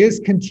 So it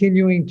is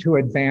continuing to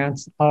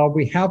advance.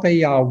 We have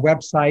a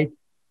website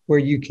where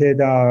you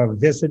could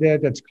visit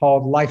it. It's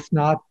called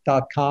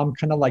lifenaut.com,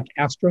 kind of like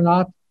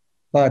astronaut,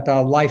 but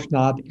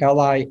Lifenaut,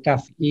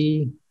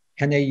 Lifenaut,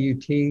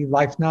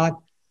 Lifenaut,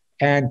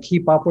 and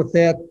keep up with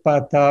it.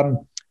 But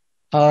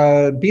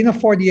Bina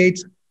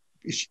 48's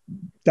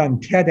done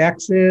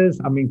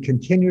TEDx's, I mean,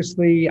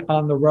 continuously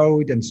on the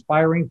road,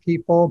 inspiring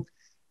people.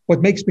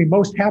 What makes me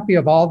most happy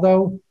of all,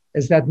 though,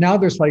 is that now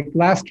there's like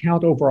last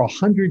count over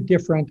 100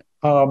 different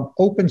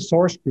open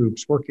source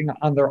groups working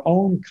on their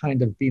own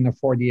kind of Bina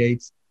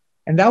 48s.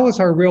 And that was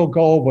our real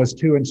goal, was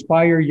to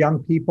inspire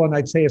young people, and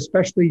I'd say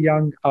especially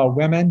young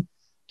women,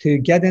 to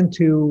get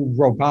into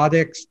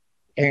robotics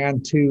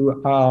and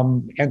to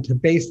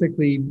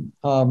basically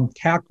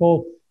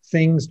tackle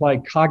things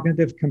like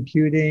cognitive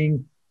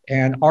computing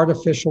and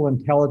artificial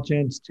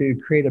intelligence to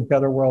create a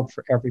better world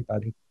for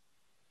everybody.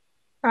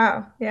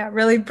 Wow, yeah,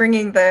 really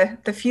bringing the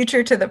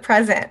future to the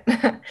present.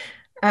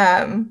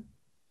 Um,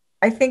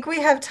 I think we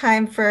have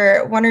time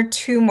for one or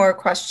two more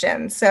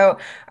questions. So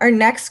our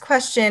next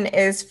question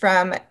is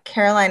from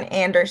Caroline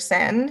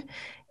Anderson,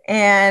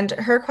 and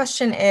her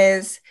question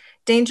is,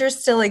 dangers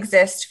still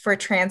exist for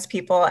trans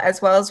people as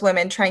well as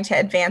women trying to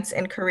advance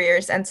in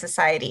careers and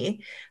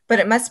society, but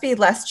it must be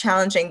less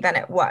challenging than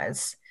it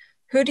was.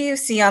 Who do you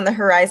see on the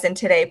horizon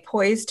today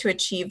poised to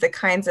achieve the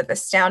kinds of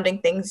astounding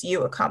things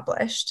you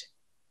accomplished?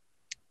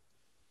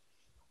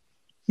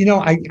 You know,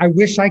 I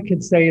wish I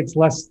could say it's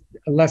less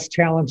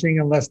challenging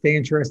and less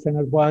dangerous than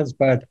it was,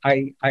 but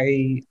I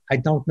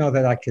don't know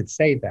that I could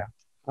say that.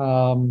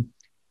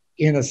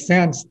 In a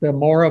sense, the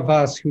more of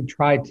us who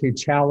try to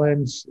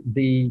challenge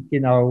the,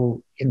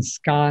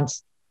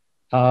 ensconced,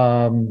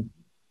 white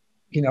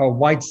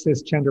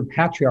cisgender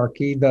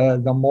patriarchy,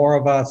 the more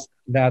of us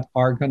that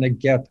are going to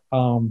get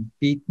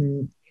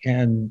beaten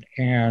and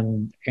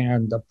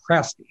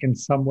oppressed in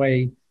some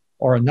way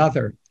or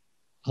another.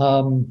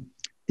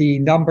 The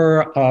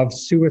number of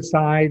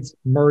suicides,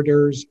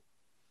 murders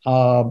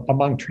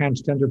among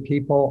transgender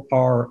people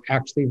are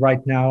actually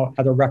right now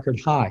at a record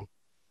high.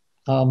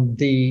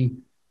 The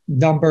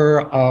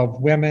number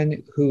of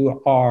women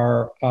who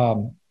are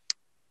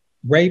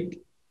raped,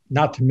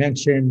 not to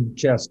mention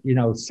just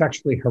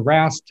sexually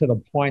harassed to the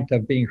point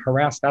of being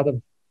harassed out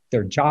of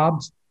their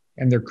jobs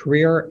and their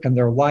career and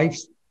their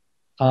lives,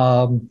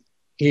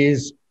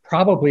 is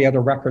probably at a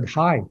record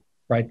high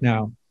right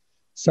now.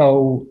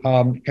 So,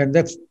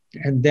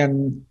 and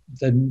then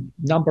the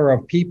number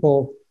of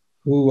people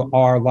who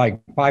are like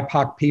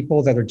BIPOC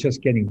people that are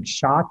just getting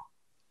shot,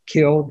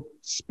 killed,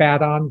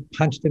 spat on,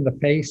 punched in the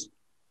face.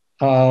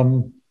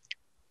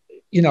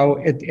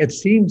 It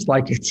seems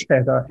like it's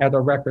at a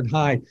record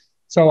high.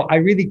 So I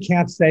really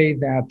can't say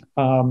that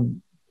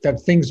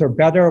that things are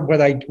better.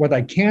 What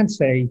I can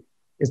say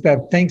is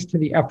that thanks to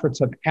the efforts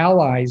of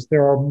allies,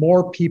 there are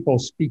more people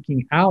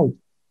speaking out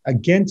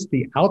against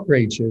the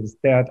outrages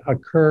that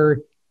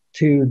occur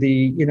to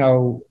the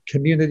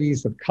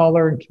communities of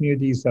color and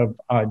communities of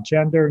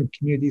gender and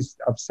communities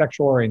of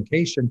sexual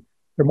orientation.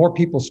 There are more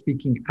people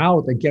speaking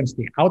out against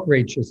the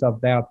outrages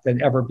of that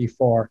than ever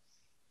before.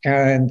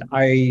 And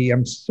I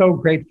am so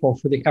grateful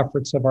for the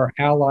efforts of our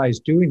allies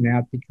doing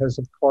that, because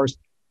of course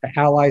the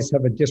allies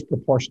have a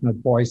disproportionate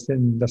voice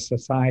in the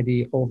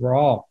society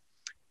overall.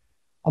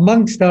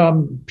 Amongst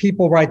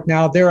people right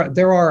now,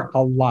 there are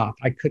a lot.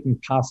 I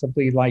couldn't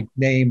possibly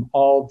name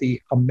all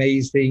the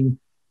amazing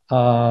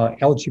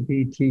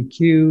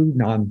LGBTQ,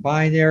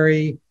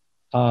 non-binary,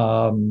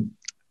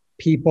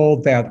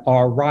 people that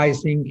are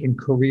rising in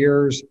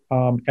careers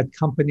at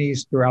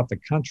companies throughout the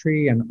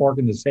country and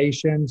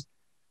organizations.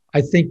 I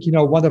think,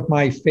 one of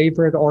my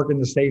favorite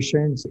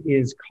organizations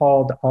is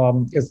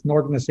it's an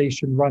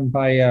organization run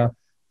by a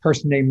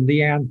person named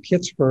Leanne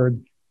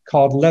Pittsford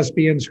called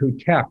Lesbians Who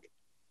Tech.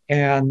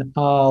 And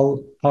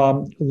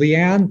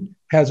Leanne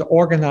has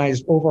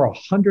organized over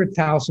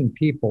 100,000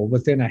 people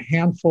within a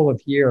handful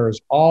of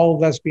years, all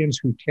lesbians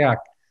who tech,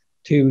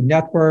 to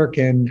network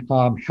and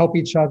help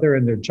each other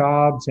in their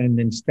jobs and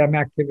in STEM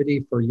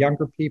activity for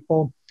younger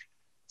people.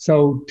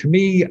 So to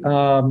me,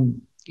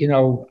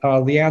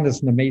 Leanne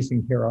is an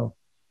amazing hero.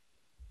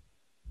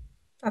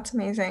 That's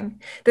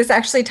amazing. This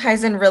actually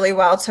ties in really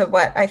well to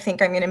what I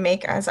think I'm going to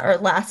make as our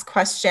last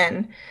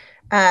question.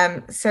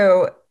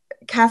 So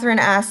Catherine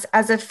asks,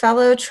 as a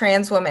fellow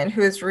trans woman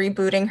who is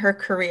rebooting her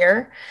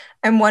career,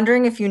 I'm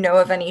wondering if you know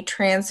of any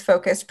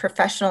trans-focused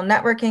professional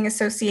networking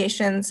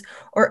associations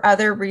or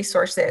other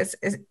resources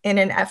in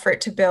an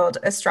effort to build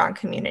a strong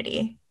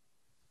community.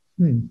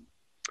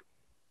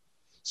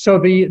 So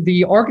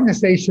the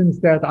organizations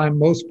that I'm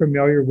most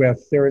familiar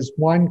with, there is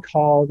one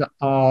called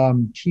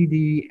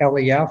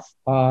TDLEF,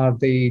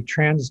 the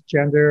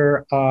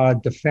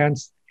Transgender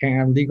Defense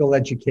and Legal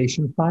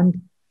Education Fund.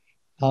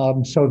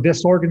 So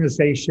this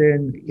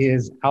organization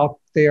is out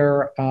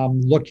there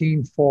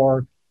looking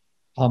for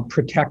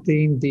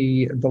protecting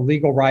the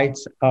legal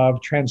rights of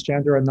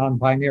transgender and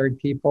non-binary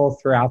people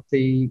throughout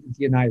the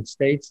United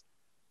States.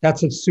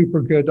 That's a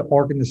super good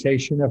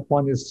organization if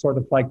one is sort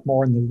of like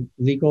more in the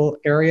legal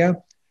area.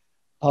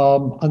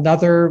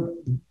 Another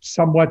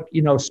somewhat,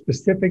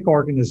 specific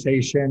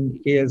organization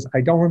is,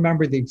 I don't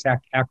remember the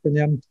exact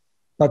acronym,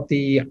 but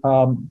the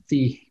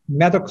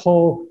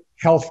medical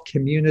health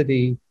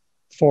community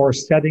for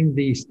setting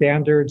the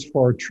standards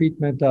for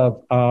treatment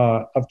of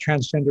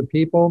transgender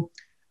people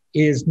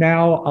is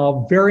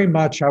now very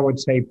much, I would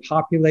say,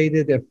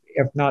 populated,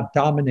 if not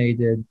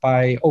dominated,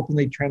 by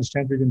openly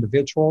transgendered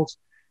individuals.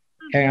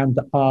 And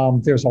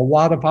there's a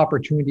lot of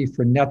opportunity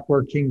for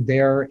networking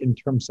there in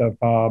terms of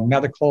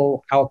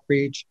medical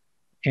outreach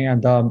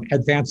and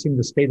advancing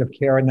the state of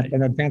care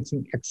and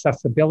advancing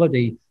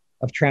accessibility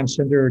of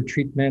transgender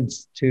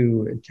treatments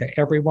to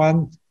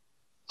everyone.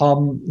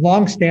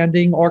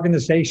 Longstanding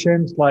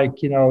organizations like,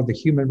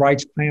 the Human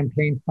Rights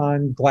Campaign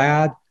Fund,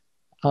 GLAAD,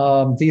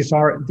 these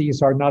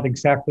are not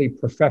exactly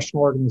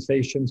professional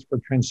organizations for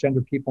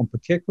transgender people in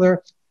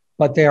particular,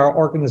 but they are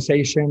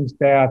organizations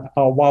that,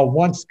 while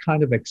once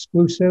kind of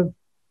exclusive,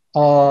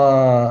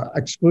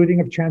 excluding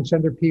of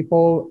transgender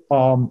people,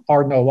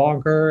 are no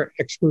longer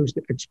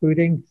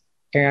excluding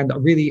and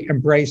really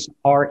embrace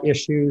our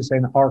issues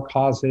and our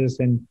causes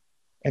and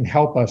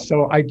help us.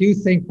 So I do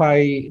think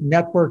by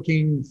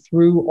networking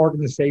through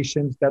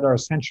organizations that are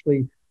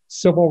essentially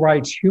civil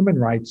rights, human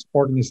rights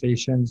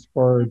organizations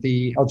for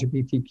the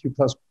LGBTQ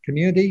plus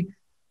community,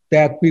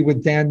 that we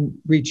would then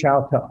reach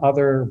out to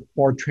other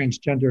more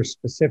transgender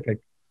specific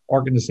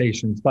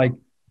organizations. Like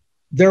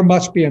there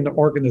must be an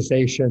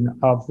organization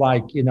of of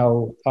like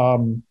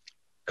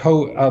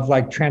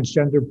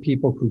transgender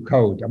people who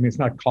code. I mean, it's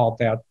not called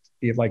that to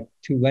be like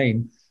too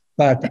lame,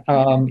 but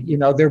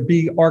there'd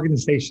be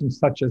organizations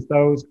such as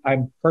those.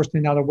 I'm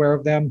personally not aware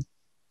of them,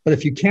 but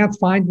if you can't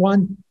find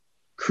one,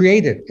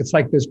 create it. It's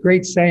like this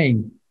great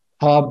saying,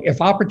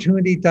 if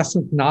opportunity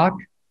doesn't knock,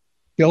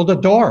 build a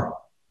door.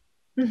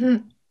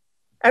 Mm-hmm.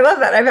 I love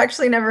that. I've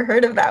actually never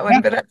heard of that one,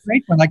 Yeah, but that's a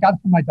great one. I got it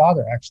from my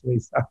daughter, actually.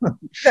 So.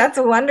 That's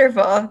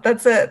wonderful.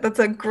 That's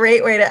a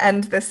great way to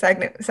end this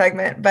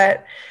segment.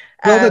 But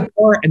build a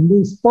door and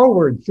move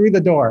forward through the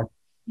door.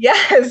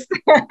 Yes.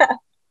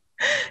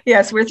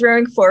 Yes, we're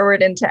throwing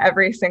forward into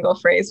every single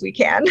phrase we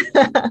can.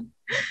 Thank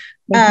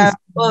you so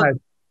much.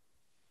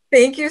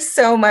 Thank you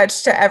so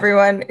much to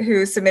everyone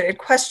who submitted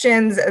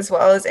questions as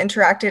well as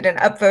interacted and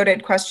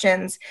upvoted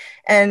questions.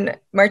 And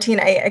Martine,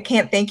 I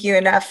can't thank you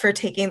enough for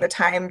taking the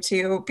time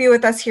to be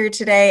with us here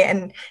today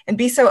and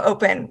be so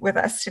open with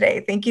us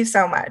today. Thank you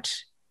so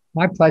much.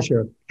 My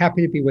pleasure.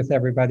 Happy to be with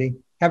everybody.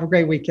 Have a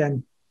great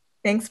weekend.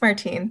 Thanks,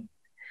 Martine.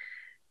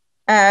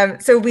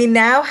 So we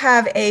now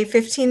have a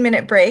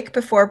 15-minute break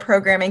before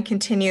programming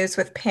continues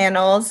with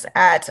panels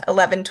at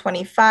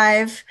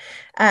 11:25.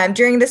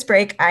 During this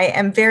break, I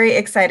am very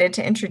excited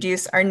to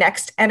introduce our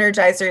next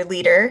Energizer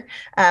leader,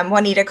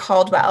 Juanita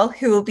Caldwell,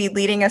 who will be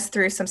leading us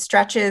through some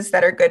stretches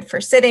that are good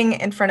for sitting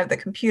in front of the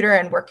computer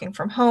and working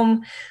from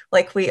home,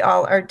 like we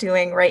all are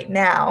doing right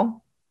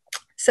now.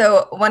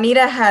 So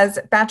Juanita has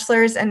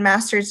bachelor's and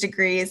master's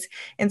degrees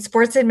in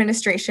sports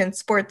administration,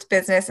 sports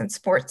business, and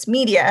sports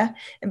media,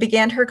 and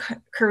began her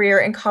career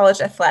in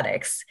college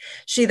athletics.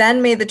 She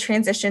then made the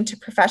transition to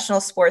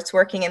professional sports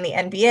working in the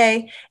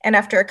NBA, and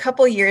after a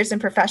couple years in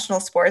professional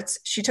sports,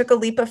 she took a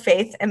leap of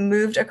faith and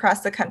moved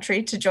across the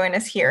country to join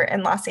us here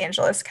in Los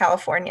Angeles,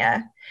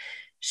 California.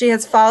 She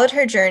has followed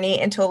her journey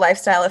into a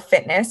lifestyle of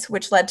fitness,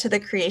 which led to the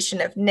creation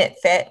of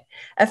KnitFit,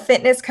 a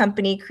fitness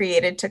company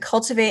created to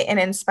cultivate and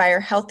inspire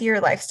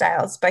healthier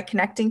lifestyles by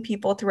connecting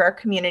people through our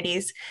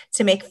communities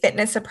to make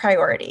fitness a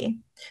priority.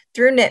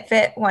 Through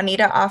KnitFit,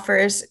 Juanita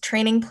offers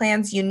training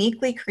plans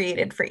uniquely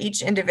created for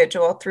each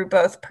individual through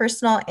both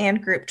personal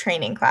and group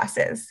training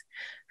classes.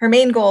 Her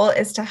main goal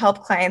is to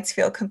help clients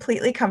feel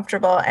completely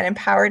comfortable and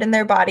empowered in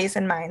their bodies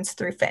and minds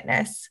through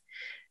fitness.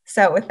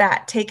 So with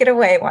that, take it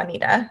away,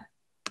 Juanita.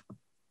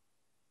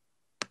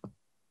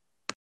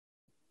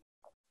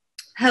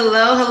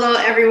 Hello,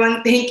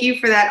 everyone. Thank you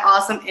for that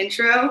awesome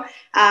intro.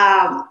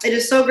 It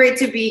is so great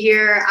to be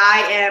here.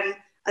 I am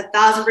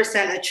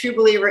 1,000% a true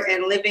believer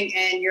in living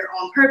in your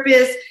own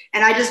purpose.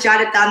 And I just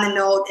jotted down the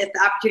note, if the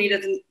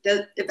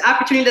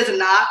opportunity doesn't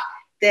knock,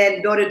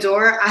 then build a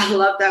door. I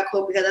love that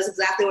quote because that's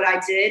exactly what I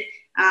did.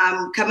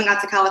 Coming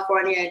out to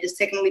California and just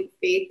taking a leap of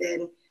faith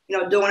and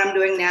doing what I'm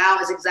doing now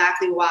is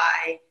exactly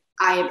why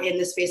I am in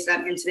the space that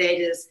I'm in today,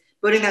 just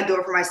building that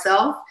door for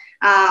myself.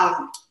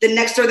 The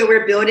next door that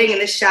we're building in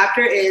this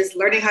chapter is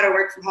learning how to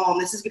work from home.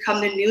 This has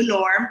become the new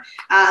norm.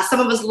 Some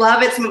of us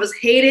love it, some of us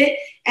hate it.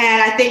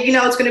 And I think,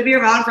 it's going to be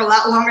around for a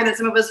lot longer than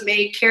some of us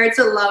may care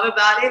to love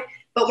about it.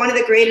 But one of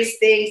the greatest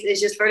things is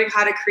just learning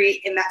how to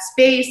create in that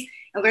space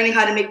and learning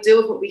how to make do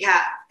with what we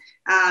have.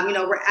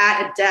 We're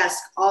at a desk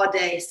all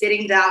day,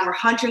 sitting down, we're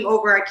hunching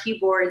over our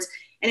keyboards,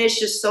 and it's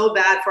just so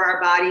bad for our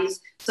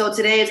bodies. So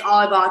today it's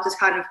all about just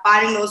kind of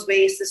finding those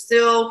ways to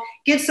still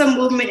get some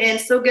movement in,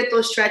 still get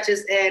those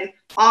stretches in,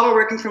 while we're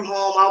working from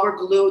home, while we're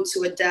glued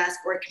to a desk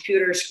or a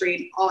computer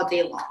screen all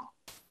day long.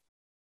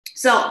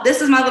 So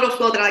this is my little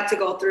flow that I like to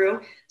go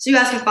through, so you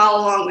guys can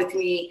follow along with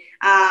me.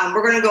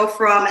 We're going to go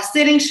from a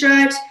sitting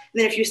stretch, and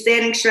then a few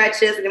standing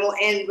stretches, and then we'll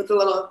end with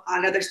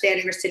another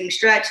standing or sitting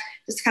stretch,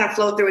 just to kind of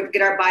flow through it,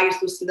 get our bodies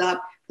loosened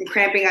up from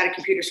cramping at a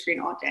computer screen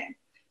all day.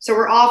 So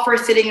we're all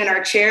first sitting in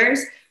our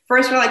chairs.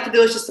 First, what I like to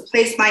do is just to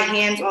place my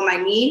hands on my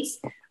knees.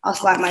 I'll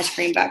slide my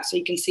screen back so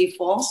you can see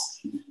full.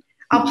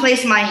 I'll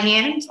place my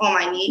hands on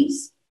my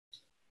knees.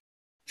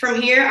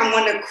 From here, I'm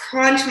going to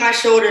crunch my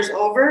shoulders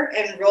over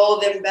and roll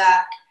them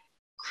back.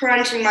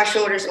 Crunching my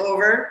shoulders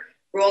over,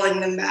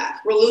 rolling them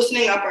back. We're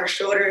loosening up our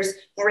shoulders.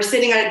 When we're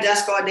sitting at a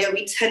desk all day,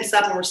 we tense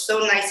up and we're so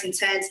nice and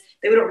tense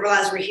that we don't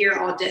realize we're here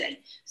all day.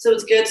 So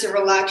it's good to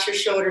relax your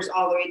shoulders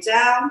all the way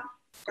down.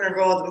 We're gonna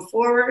roll them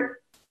forward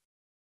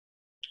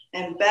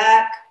and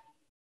back.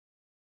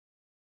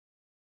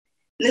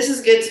 And this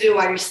is good to do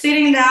while you're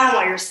sitting down,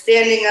 while you're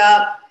standing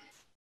up,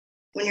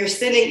 when you're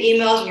sending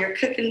emails, when you're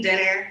cooking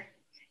dinner.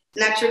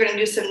 Next, we're gonna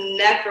do some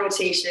neck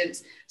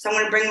rotations. So I'm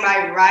gonna bring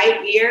my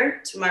right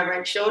ear to my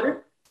right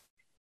shoulder,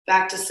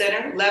 back to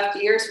center, left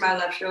ear to my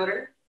left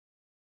shoulder.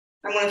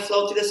 I'm gonna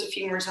flow through this a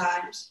few more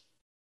times.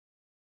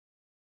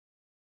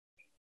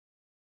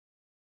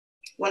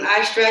 When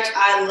I stretch,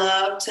 I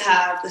love to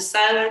have the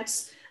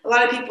silence. A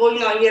lot of people,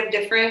 you have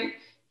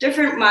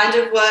different minds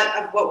of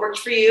what works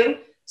for you.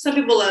 Some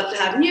people love to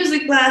have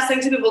music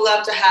blasting. Some people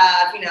love to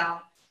have,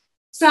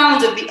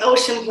 sounds of the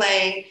ocean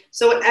playing.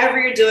 So whatever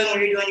you're doing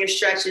when you're doing your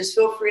stretches,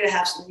 feel free to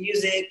have some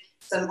music,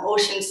 some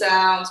ocean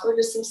sounds, or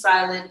just some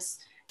silence.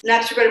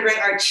 Next, we're going to bring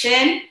our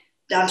chin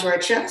down to our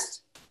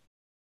chest.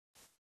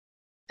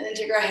 And then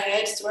take our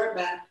heads to our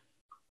back.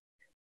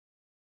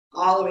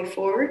 All the way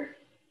forward.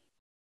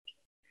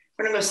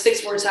 We're going to go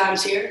 6 more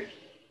times here.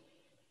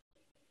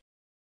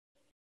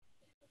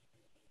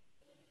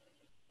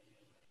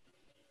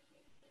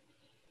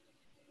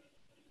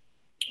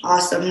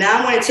 Awesome. Now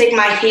I'm going to take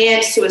my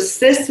hands to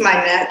assist my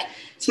neck.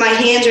 So my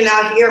hands are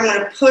now here. I'm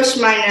going to push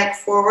my neck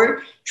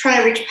forward, trying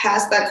to reach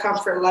past that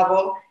comfort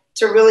level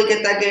to really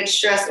get that good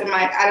stress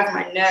out of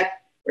my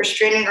neck. We're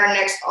straining our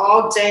necks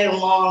all day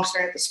long,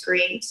 staring at the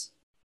screens.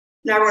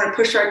 Now we're going to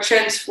push our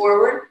chins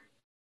forward,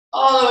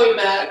 all the way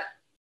back.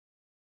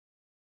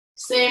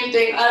 Same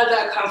thing, out of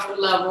that comfort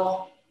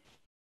level.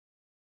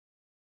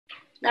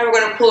 Now we're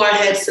going to pull our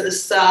heads to the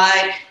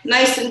side,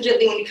 nice and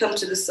gently when you come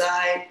to the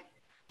side.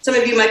 Some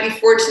of you might be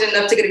fortunate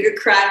enough to get a good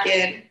crack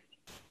in.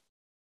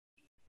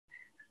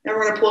 Now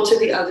we're going to pull to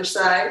the other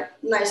side,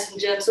 nice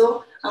and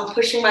gentle. I'm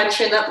pushing my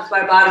chin up with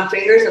my bottom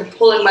fingers and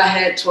pulling my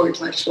head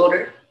towards my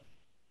shoulder.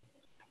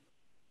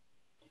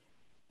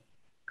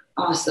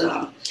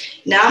 Awesome.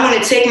 Now I'm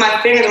going to take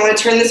my fingers, I'm going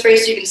to turn this way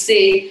so you can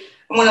see.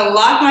 I'm going to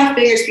lock my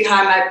fingers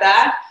behind my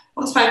back.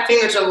 Once my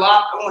fingers are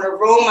locked, I'm going to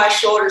roll my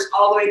shoulders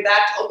all the way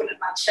back to open up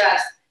my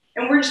chest.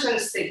 And we're just going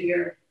to sit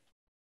here.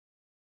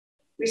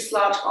 We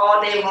slouch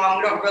all day long.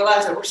 We don't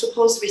realize that we're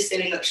supposed to be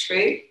sitting up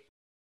straight.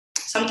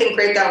 Something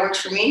great that works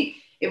for me,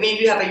 even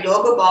if you have a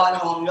yoga ball at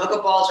home, yoga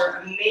balls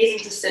are amazing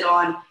to sit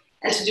on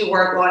and to do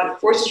work on. It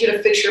forces you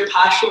to fix your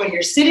posture when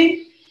you're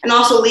sitting and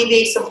also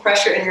alleviates some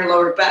pressure in your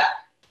lower back.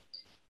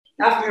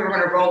 Now from here, we're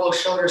going to roll those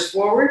shoulders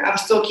forward. I'm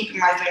still keeping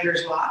my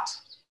fingers locked.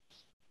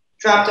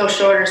 Drop those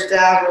shoulders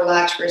down,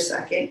 relax for a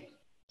second.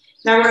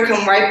 Now we're going to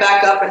come right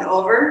back up and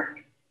over.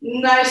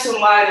 Nice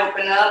and wide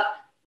open up.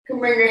 You can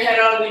bring your head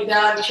all the way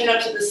down, chin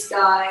up to the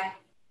sky.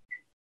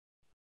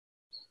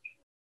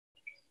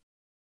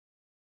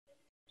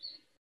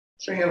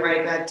 Bring it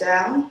right back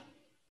down.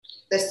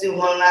 Let's do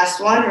one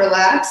last one,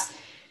 relax.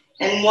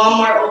 And one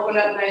more, open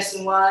up nice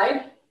and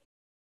wide.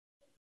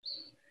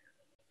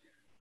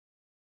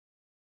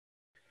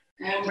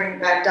 And bring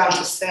it back down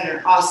to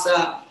center,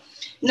 awesome.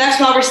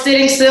 Next, while we're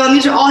sitting still, and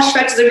these are all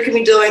stretches that we could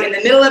be doing in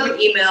the middle of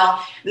an email,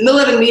 in the middle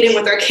of a meeting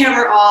with our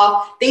camera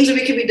off, things that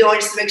we could be doing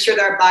just to make sure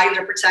that our bodies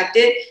are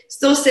protected.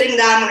 Still sitting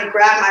down, I'm gonna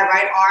grab my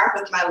right arm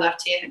with my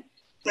left hand.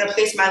 I'm gonna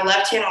place my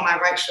left hand on my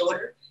right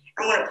shoulder.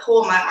 I'm gonna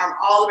pull my arm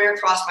all the way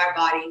across my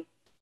body,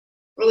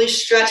 really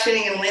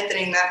stretching and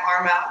lengthening that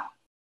arm out.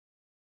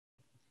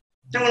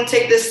 I'm gonna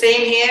take this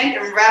same hand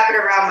and wrap it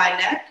around my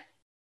neck.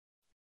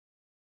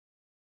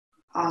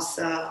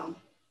 Awesome.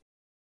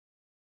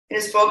 It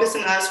is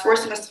focusing us,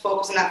 forcing us to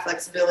focus on that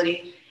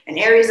flexibility in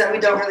areas that we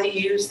don't really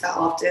use that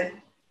often.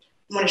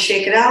 I'm gonna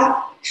shake it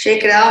out,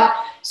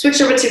 switch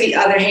over to the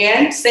other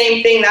hand.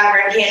 Same thing, that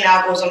right hand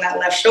now goes on that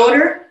left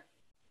shoulder.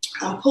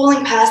 I'm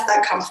pulling past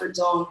that comfort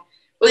zone,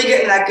 really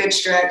getting that good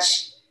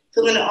stretch.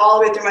 feeling it all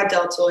the way through my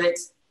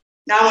deltoids.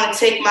 Now I want to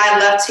take my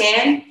left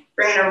hand,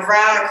 bring it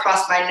around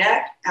across my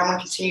neck. I want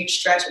to continue to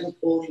stretch and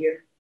pull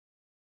here.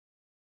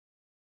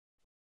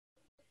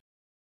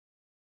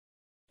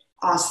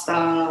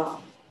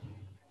 Awesome.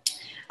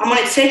 I'm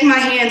going to take my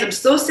hands, I'm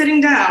still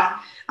sitting down.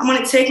 I'm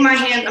going to take my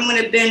hands, I'm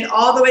going to bend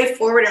all the way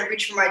forward and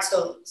reach for my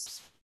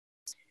toes.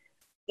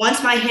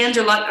 Once my hands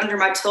are locked under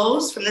my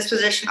toes, from this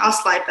position, I'll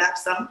slide back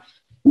some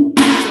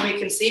so we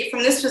can see.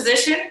 From this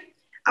position,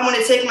 I'm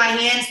going to take my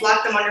hands,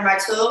 lock them under my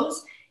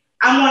toes.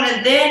 I'm going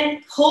to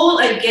then pull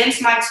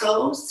against my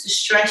toes to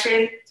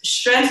strengthen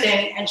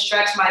and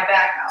stretch my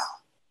back out.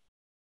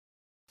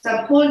 So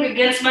I'm pulling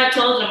against my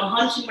toes and I'm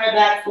hunching my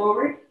back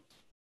forward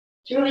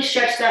to really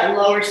stretch that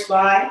lower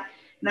spine.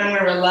 And then I'm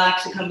going to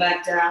relax and come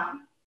back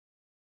down.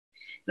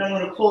 Then I'm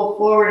going to pull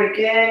forward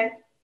again.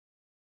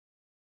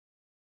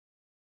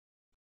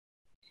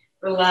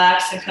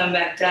 Relax and come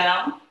back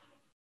down.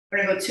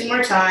 We're going to go 2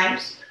 more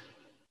times.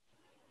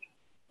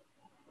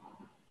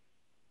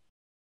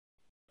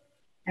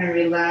 And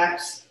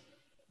relax.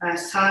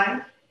 Last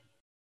time.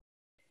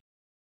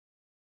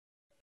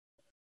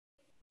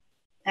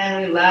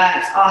 And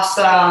relax.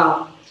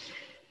 Awesome.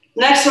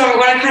 Next one, we're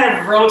going to kind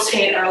of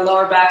rotate our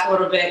lower back a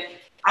little bit.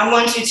 I'm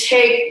going to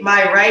take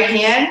my right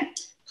hand,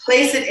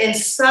 place it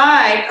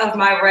inside of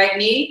my right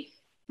knee.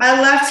 My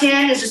left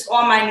hand is just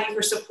on my knee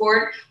for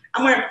support.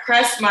 I'm going to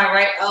press my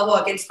right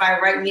elbow against my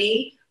right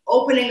knee,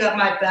 opening up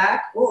my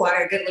back. Oh, I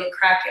got a good little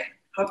crack in.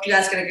 Hope you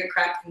guys get a good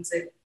crack in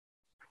too.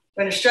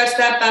 I'm going to stretch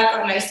that back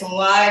out nice and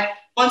wide.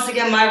 Once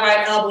again, my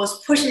right elbow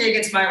is pushing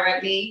against my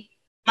right knee.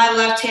 My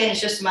left hand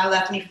is just my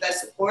left knee for that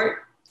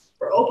support.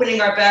 We're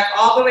opening our back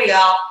all the way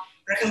out.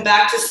 We're going to come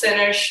back to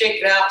center,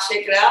 shake it out,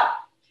 shake it out.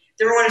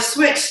 Then we're going to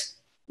switch.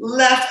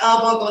 Left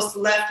elbow goes to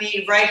left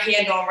knee, right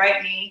hand on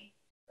right knee.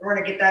 We're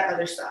going to get that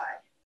other side.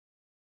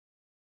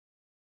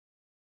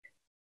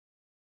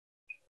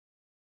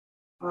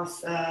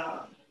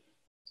 Awesome.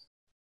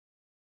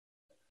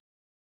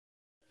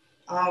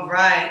 All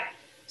right.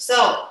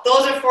 So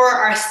those are for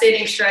our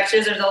sitting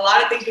stretches. There's a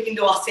lot of things we can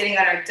do while sitting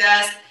at our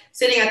desk,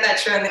 sitting at that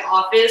chair in the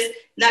office.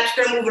 Next,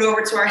 we're going to move it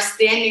over to our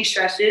standing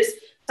stretches.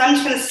 So I'm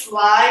just going to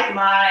slide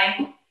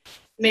my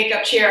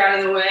makeup chair out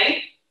of the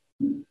way.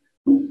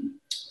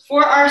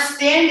 For our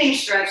standing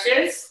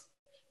stretches,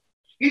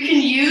 you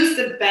can use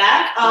the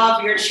back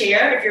of your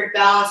chair if your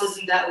balance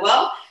isn't that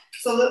well.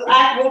 So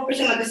we'll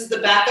pretend like this is the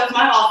back of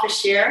my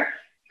office chair.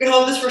 You can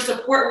hold this for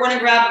support. We're going to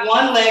grab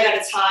one leg at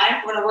a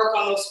time. We're going to work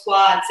on those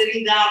quads.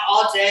 Sitting down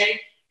all day,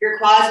 your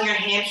quads and your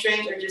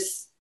hamstrings are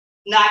just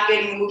not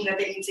getting the movement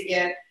that they need to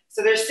get.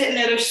 So they're sitting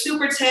there, they're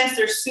super tense,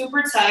 they're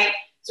super tight.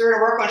 So we're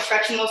going to work on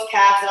stretching those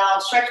calves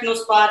out, stretching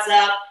those quads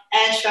out,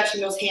 and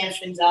stretching those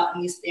hamstrings out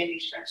in these standing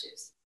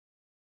stretches.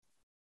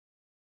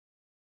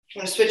 I'm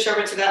going to switch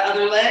over to that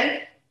other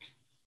leg.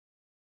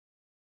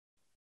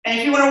 And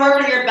if you want to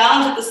work on your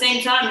balance at the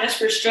same time, yes,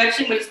 for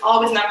stretching, but it's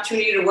always an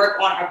opportunity to work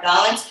on our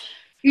balance.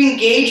 You can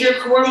engage your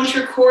core. Once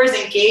your core is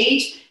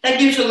engaged, that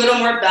gives you a little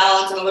more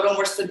balance and a little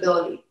more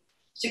stability.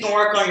 So you can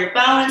work on your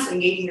balance,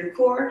 engaging your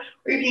core,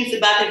 or you can use the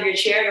back of your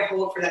chair to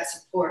hold for that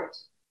support.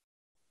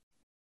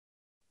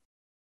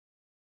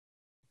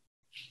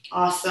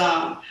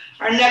 Awesome.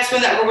 Our next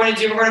one that we're going to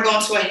do, we're going to go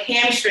into a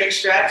hamstring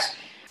stretch.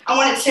 I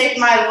want to take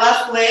my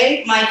left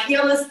leg, my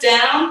heel is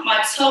down,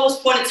 my toe is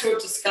pointed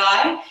towards the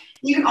sky.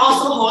 You can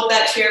also hold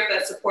that chair for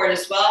that support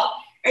as well.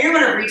 And you're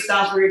going to reach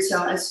down for your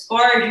toe as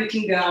far as you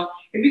can go.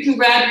 If you can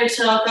grab your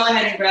toe, go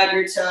ahead and grab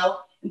your toe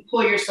and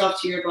pull yourself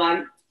to your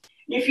body. And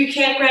if you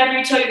can't grab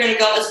your toe, you're going to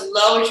go as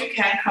low as you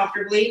can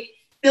comfortably,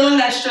 feeling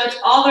that stretch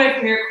all the way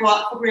from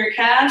your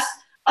calves,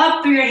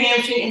 up through your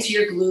hamstring into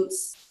your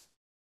glutes.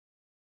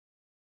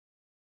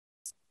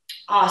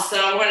 Awesome.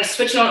 We're going to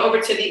switch on over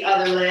to the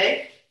other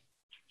leg.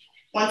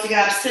 Once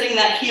again, I'm sitting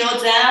that heel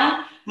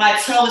down. My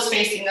toe is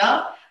facing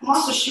up. I'm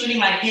also shooting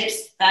my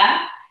hips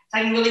back. So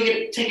I can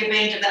really take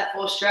advantage of that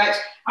full stretch.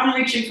 I'm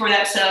reaching for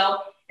that toe.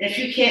 And if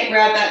you can't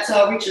grab that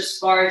toe, reach as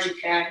far as you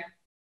can.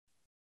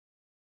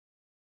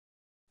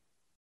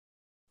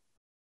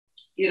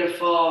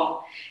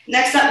 Beautiful.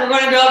 Next up, we're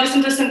going to go just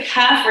into some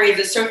calf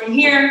raises. So from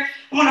here,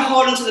 I'm going to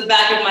hold into the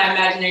back of my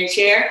imaginary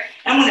chair.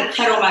 And I'm going to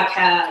pedal my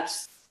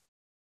calves.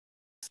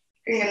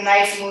 Getting a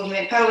nice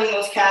movement, pedaling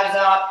those calves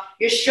out.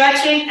 You're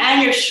stretching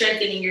and you're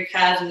strengthening your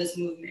calves in this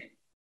movement.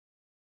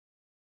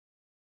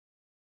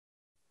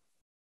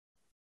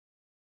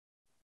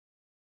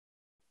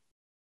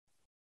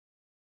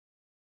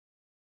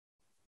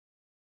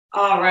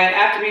 All right,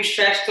 after we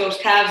stretch those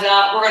calves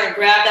out, we're gonna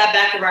grab that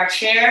back of our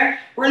chair.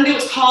 We're gonna do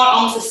what's called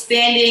almost a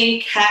standing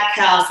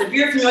cat-cow. So if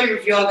you're familiar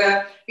with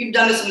yoga, you've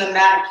done this on the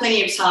mat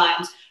plenty of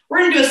times.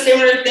 We're gonna do a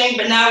similar thing,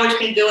 but now we're just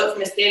gonna do it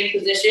from a standing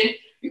position.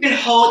 You can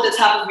hold the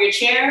top of your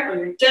chair or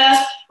your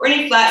desk or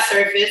any flat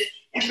surface.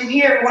 And from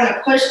here, we're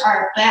gonna push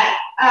our back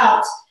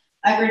out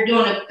like we're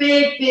doing a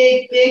big,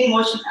 big, big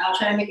motion out,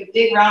 trying to make a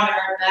big round in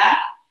our back,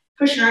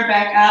 pushing our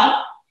back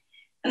out.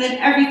 And then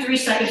every 3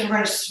 seconds, we're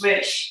gonna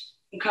switch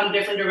and come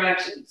different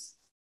directions.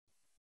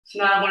 So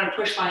now I'm going to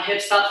push my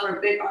hips out for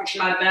a big arch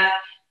in my back,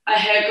 My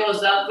head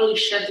goes up, really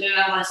strengthening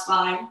out my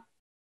spine,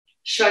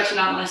 stretching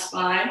out my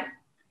spine.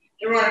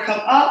 Then we're gonna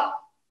come up.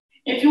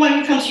 If you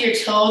want to come to your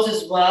toes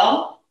as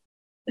well,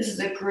 this is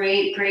a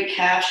great, great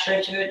calf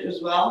stretch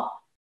as well.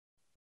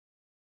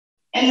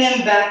 And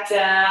then back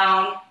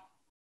down.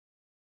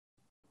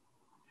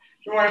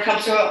 We're gonna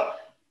come to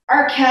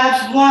our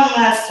calves one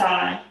last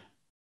time.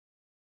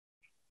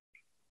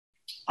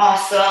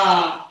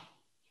 Awesome.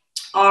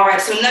 All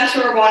right, so next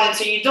we're going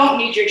into, you don't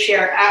need your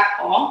chair at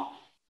all.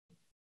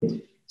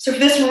 So for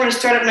this, we're gonna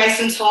start up nice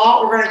and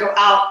tall. We're gonna go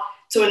out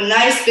to a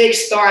nice big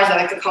star, as I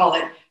like to call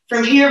it.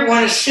 From here, we're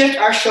gonna shift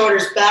our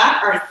shoulders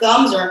back. Our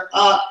thumbs are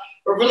up.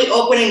 We're really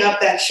opening up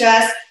that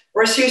chest.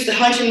 We're used to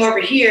hunching over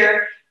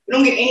here. We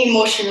don't get any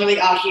motion really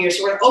out here.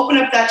 So we're gonna open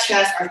up that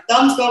chest. Our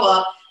thumbs go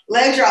up.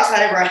 Legs are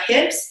outside of our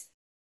hips.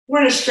 We're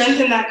gonna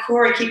strengthen that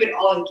core and keep it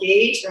all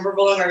engaged. And we're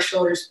rolling our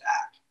shoulders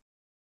back.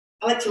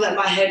 I like to let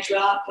my head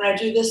drop when I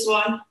do this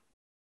one.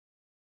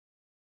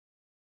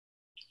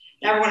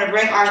 Now we're gonna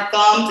bring our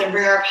thumbs and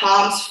bring our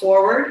palms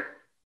forward.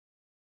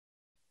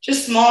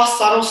 Just small,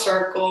 subtle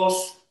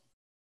circles.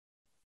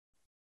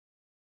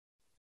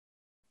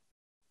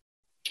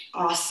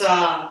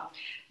 Awesome.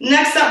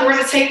 Next up, we're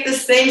gonna take the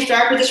same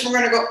start position. We're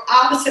gonna go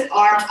opposite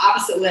arms,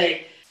 opposite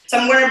leg. So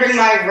I'm gonna bring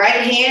my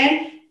right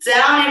hand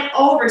down and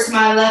over to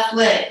my left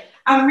leg.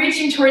 I'm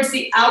reaching towards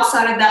the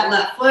outside of that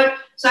left foot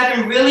so I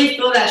can really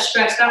feel that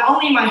stretch, not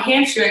only in my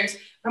hamstrings,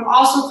 but I'm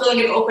also feeling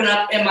it open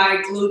up in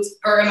my glutes,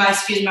 or in my,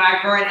 my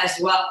groin as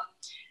well.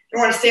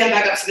 We're gonna stand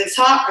back up to the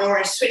top, and we're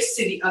gonna switch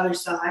to the other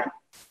side.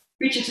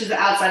 Reaching to the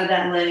outside of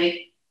that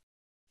leg.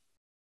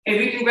 If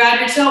you can grab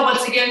your toe,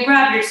 once again,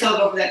 grab your toe,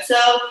 go for that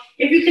toe.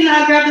 If you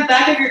cannot, grab the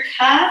back of your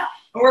calf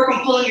and work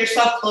on pulling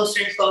yourself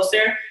closer and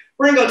closer.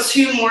 We're gonna go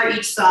 2 more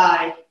each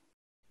side.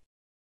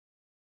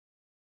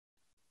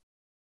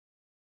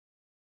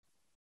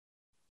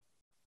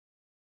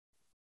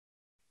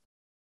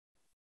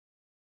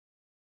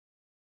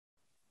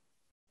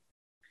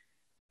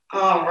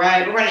 All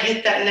right, we're gonna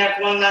hit that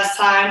neck one last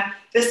time.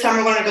 This time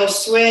we're gonna go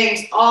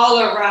swings all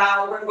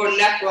around. We're gonna go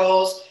neck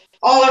rolls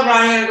all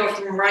around. You're gonna go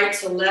from right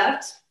to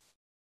left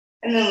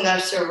and then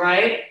left to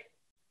right.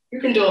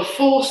 You can do a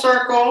full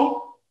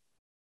circle.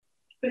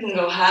 We can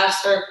go half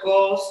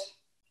circles.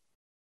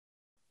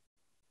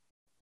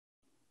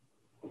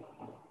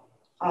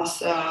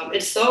 Awesome.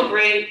 It's so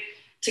great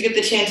to get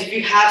the chance, if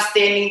you have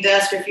standing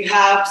desk or if you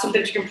have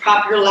something that you can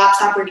prop your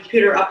laptop or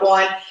computer up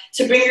on,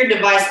 to bring your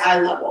device eye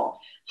level.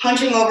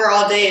 Hunching over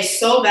all day is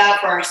so bad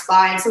for our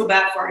spine, so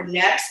bad for our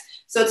necks.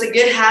 So it's a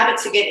good habit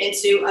to get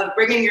into of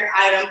bringing your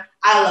item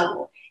eye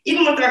level.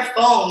 Even with our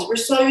phones, we're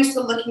so used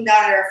to looking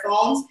down at our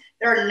phones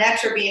that our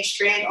necks are being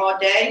strained all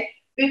day.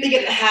 We have to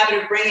get in the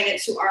habit of bringing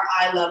it to our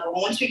eye level.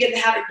 And once we get in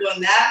the habit of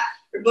doing that,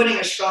 we're building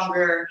a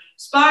stronger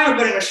spine, we're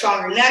building a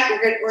stronger neck,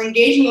 we're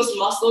engaging those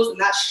muscles and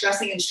not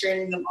stressing and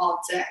straining them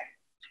all day.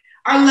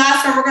 Our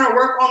last time, we're gonna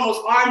work on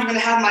those arms. I'm gonna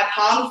have my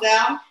palms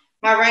down,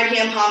 my right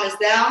hand palm is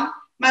down,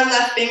 my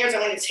left fingers I'm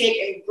gonna take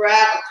and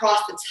grab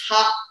across the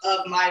top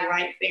of my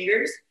right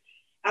fingers.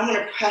 I'm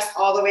gonna press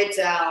all the way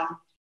down,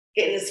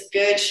 getting this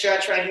good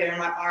stretch right here in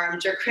my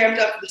arms. They're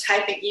cramped up from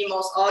typing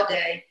emails all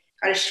day.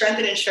 Try to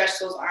strengthen and stretch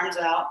those arms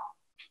out.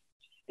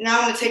 And now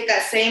I'm gonna take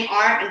that same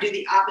arm and do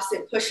the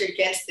opposite, push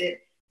against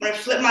it. I'm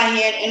gonna flip my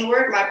hand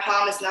inward. My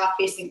palm is now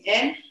facing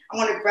in. I'm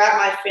gonna grab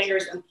my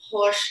fingers and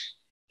push,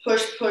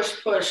 push,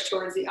 push, push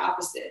towards the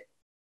opposite.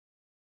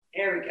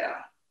 There we go.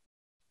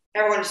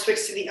 Now we're gonna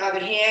switch to the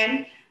other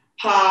hand.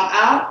 Palm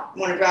out.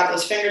 I'm gonna grab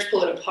those fingers,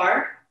 pull it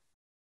apart.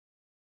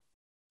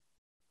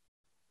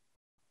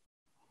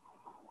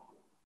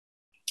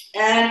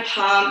 And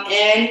palm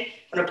in.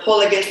 I'm gonna pull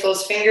against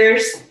those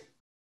fingers.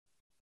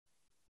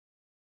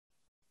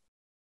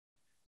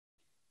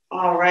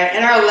 All right,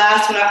 and our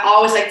last one, I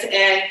always like to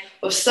end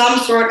with some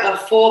sort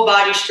of full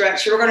body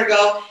stretch. We're gonna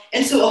go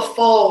into a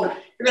fold.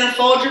 You're gonna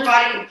fold your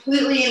body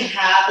completely in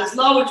half, as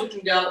low as you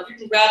can go. If you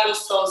can grab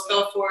those toes,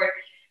 go for it.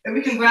 If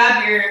we can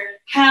grab your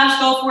calves,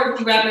 go for it. If we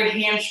can grab your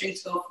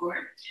hamstrings, go for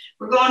it.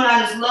 We're going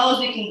down as low as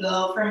we can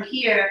go. From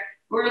here,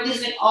 we're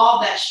releasing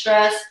all that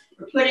stress.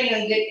 We're putting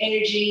in good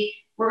energy.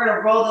 We're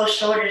gonna roll those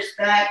shoulders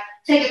back.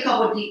 Take a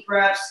couple deep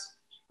breaths.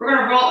 We're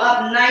gonna roll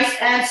up nice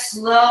and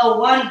slow,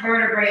 one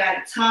vertebrae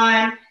at a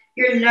time.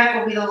 Your neck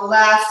will be the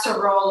last to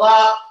roll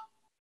up.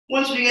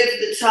 Once we get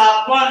to the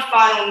top, one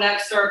final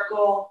neck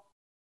circle.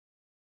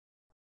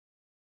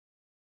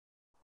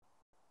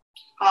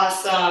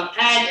 Awesome.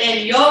 And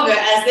in yoga,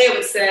 as they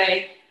would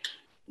say,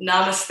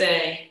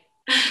 namaste.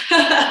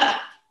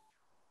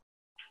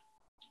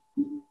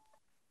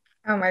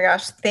 Oh my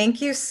gosh.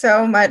 Thank you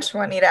so much,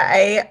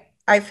 Juanita.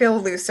 I feel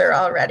looser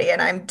already,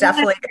 and I'm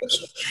definitely going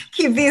to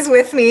keep these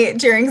with me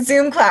during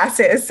Zoom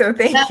classes. So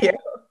thank you.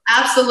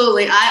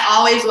 Absolutely. I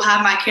always will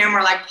have my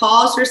camera like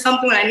paused or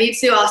something when I need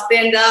to. I'll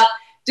stand up,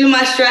 do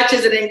my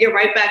stretches, and then get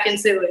right back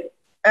into it.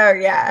 Oh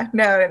yeah.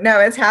 No,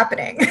 it's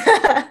happening.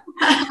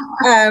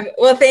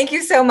 Well, thank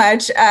you so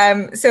much.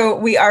 So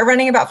we are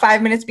running about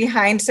 5 minutes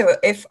behind. So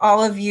if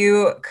all of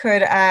you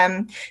could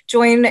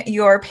join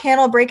your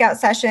panel breakout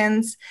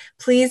sessions,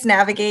 please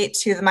navigate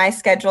to the My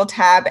Schedule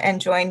tab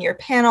and join your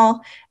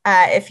panel.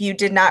 If you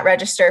did not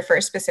register for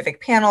a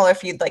specific panel, or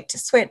if you'd like to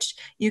switch,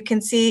 you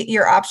can see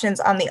your options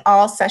on the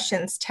All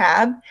Sessions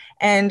tab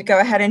and go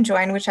ahead and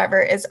join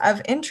whichever is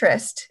of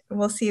interest.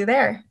 We'll see you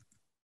there.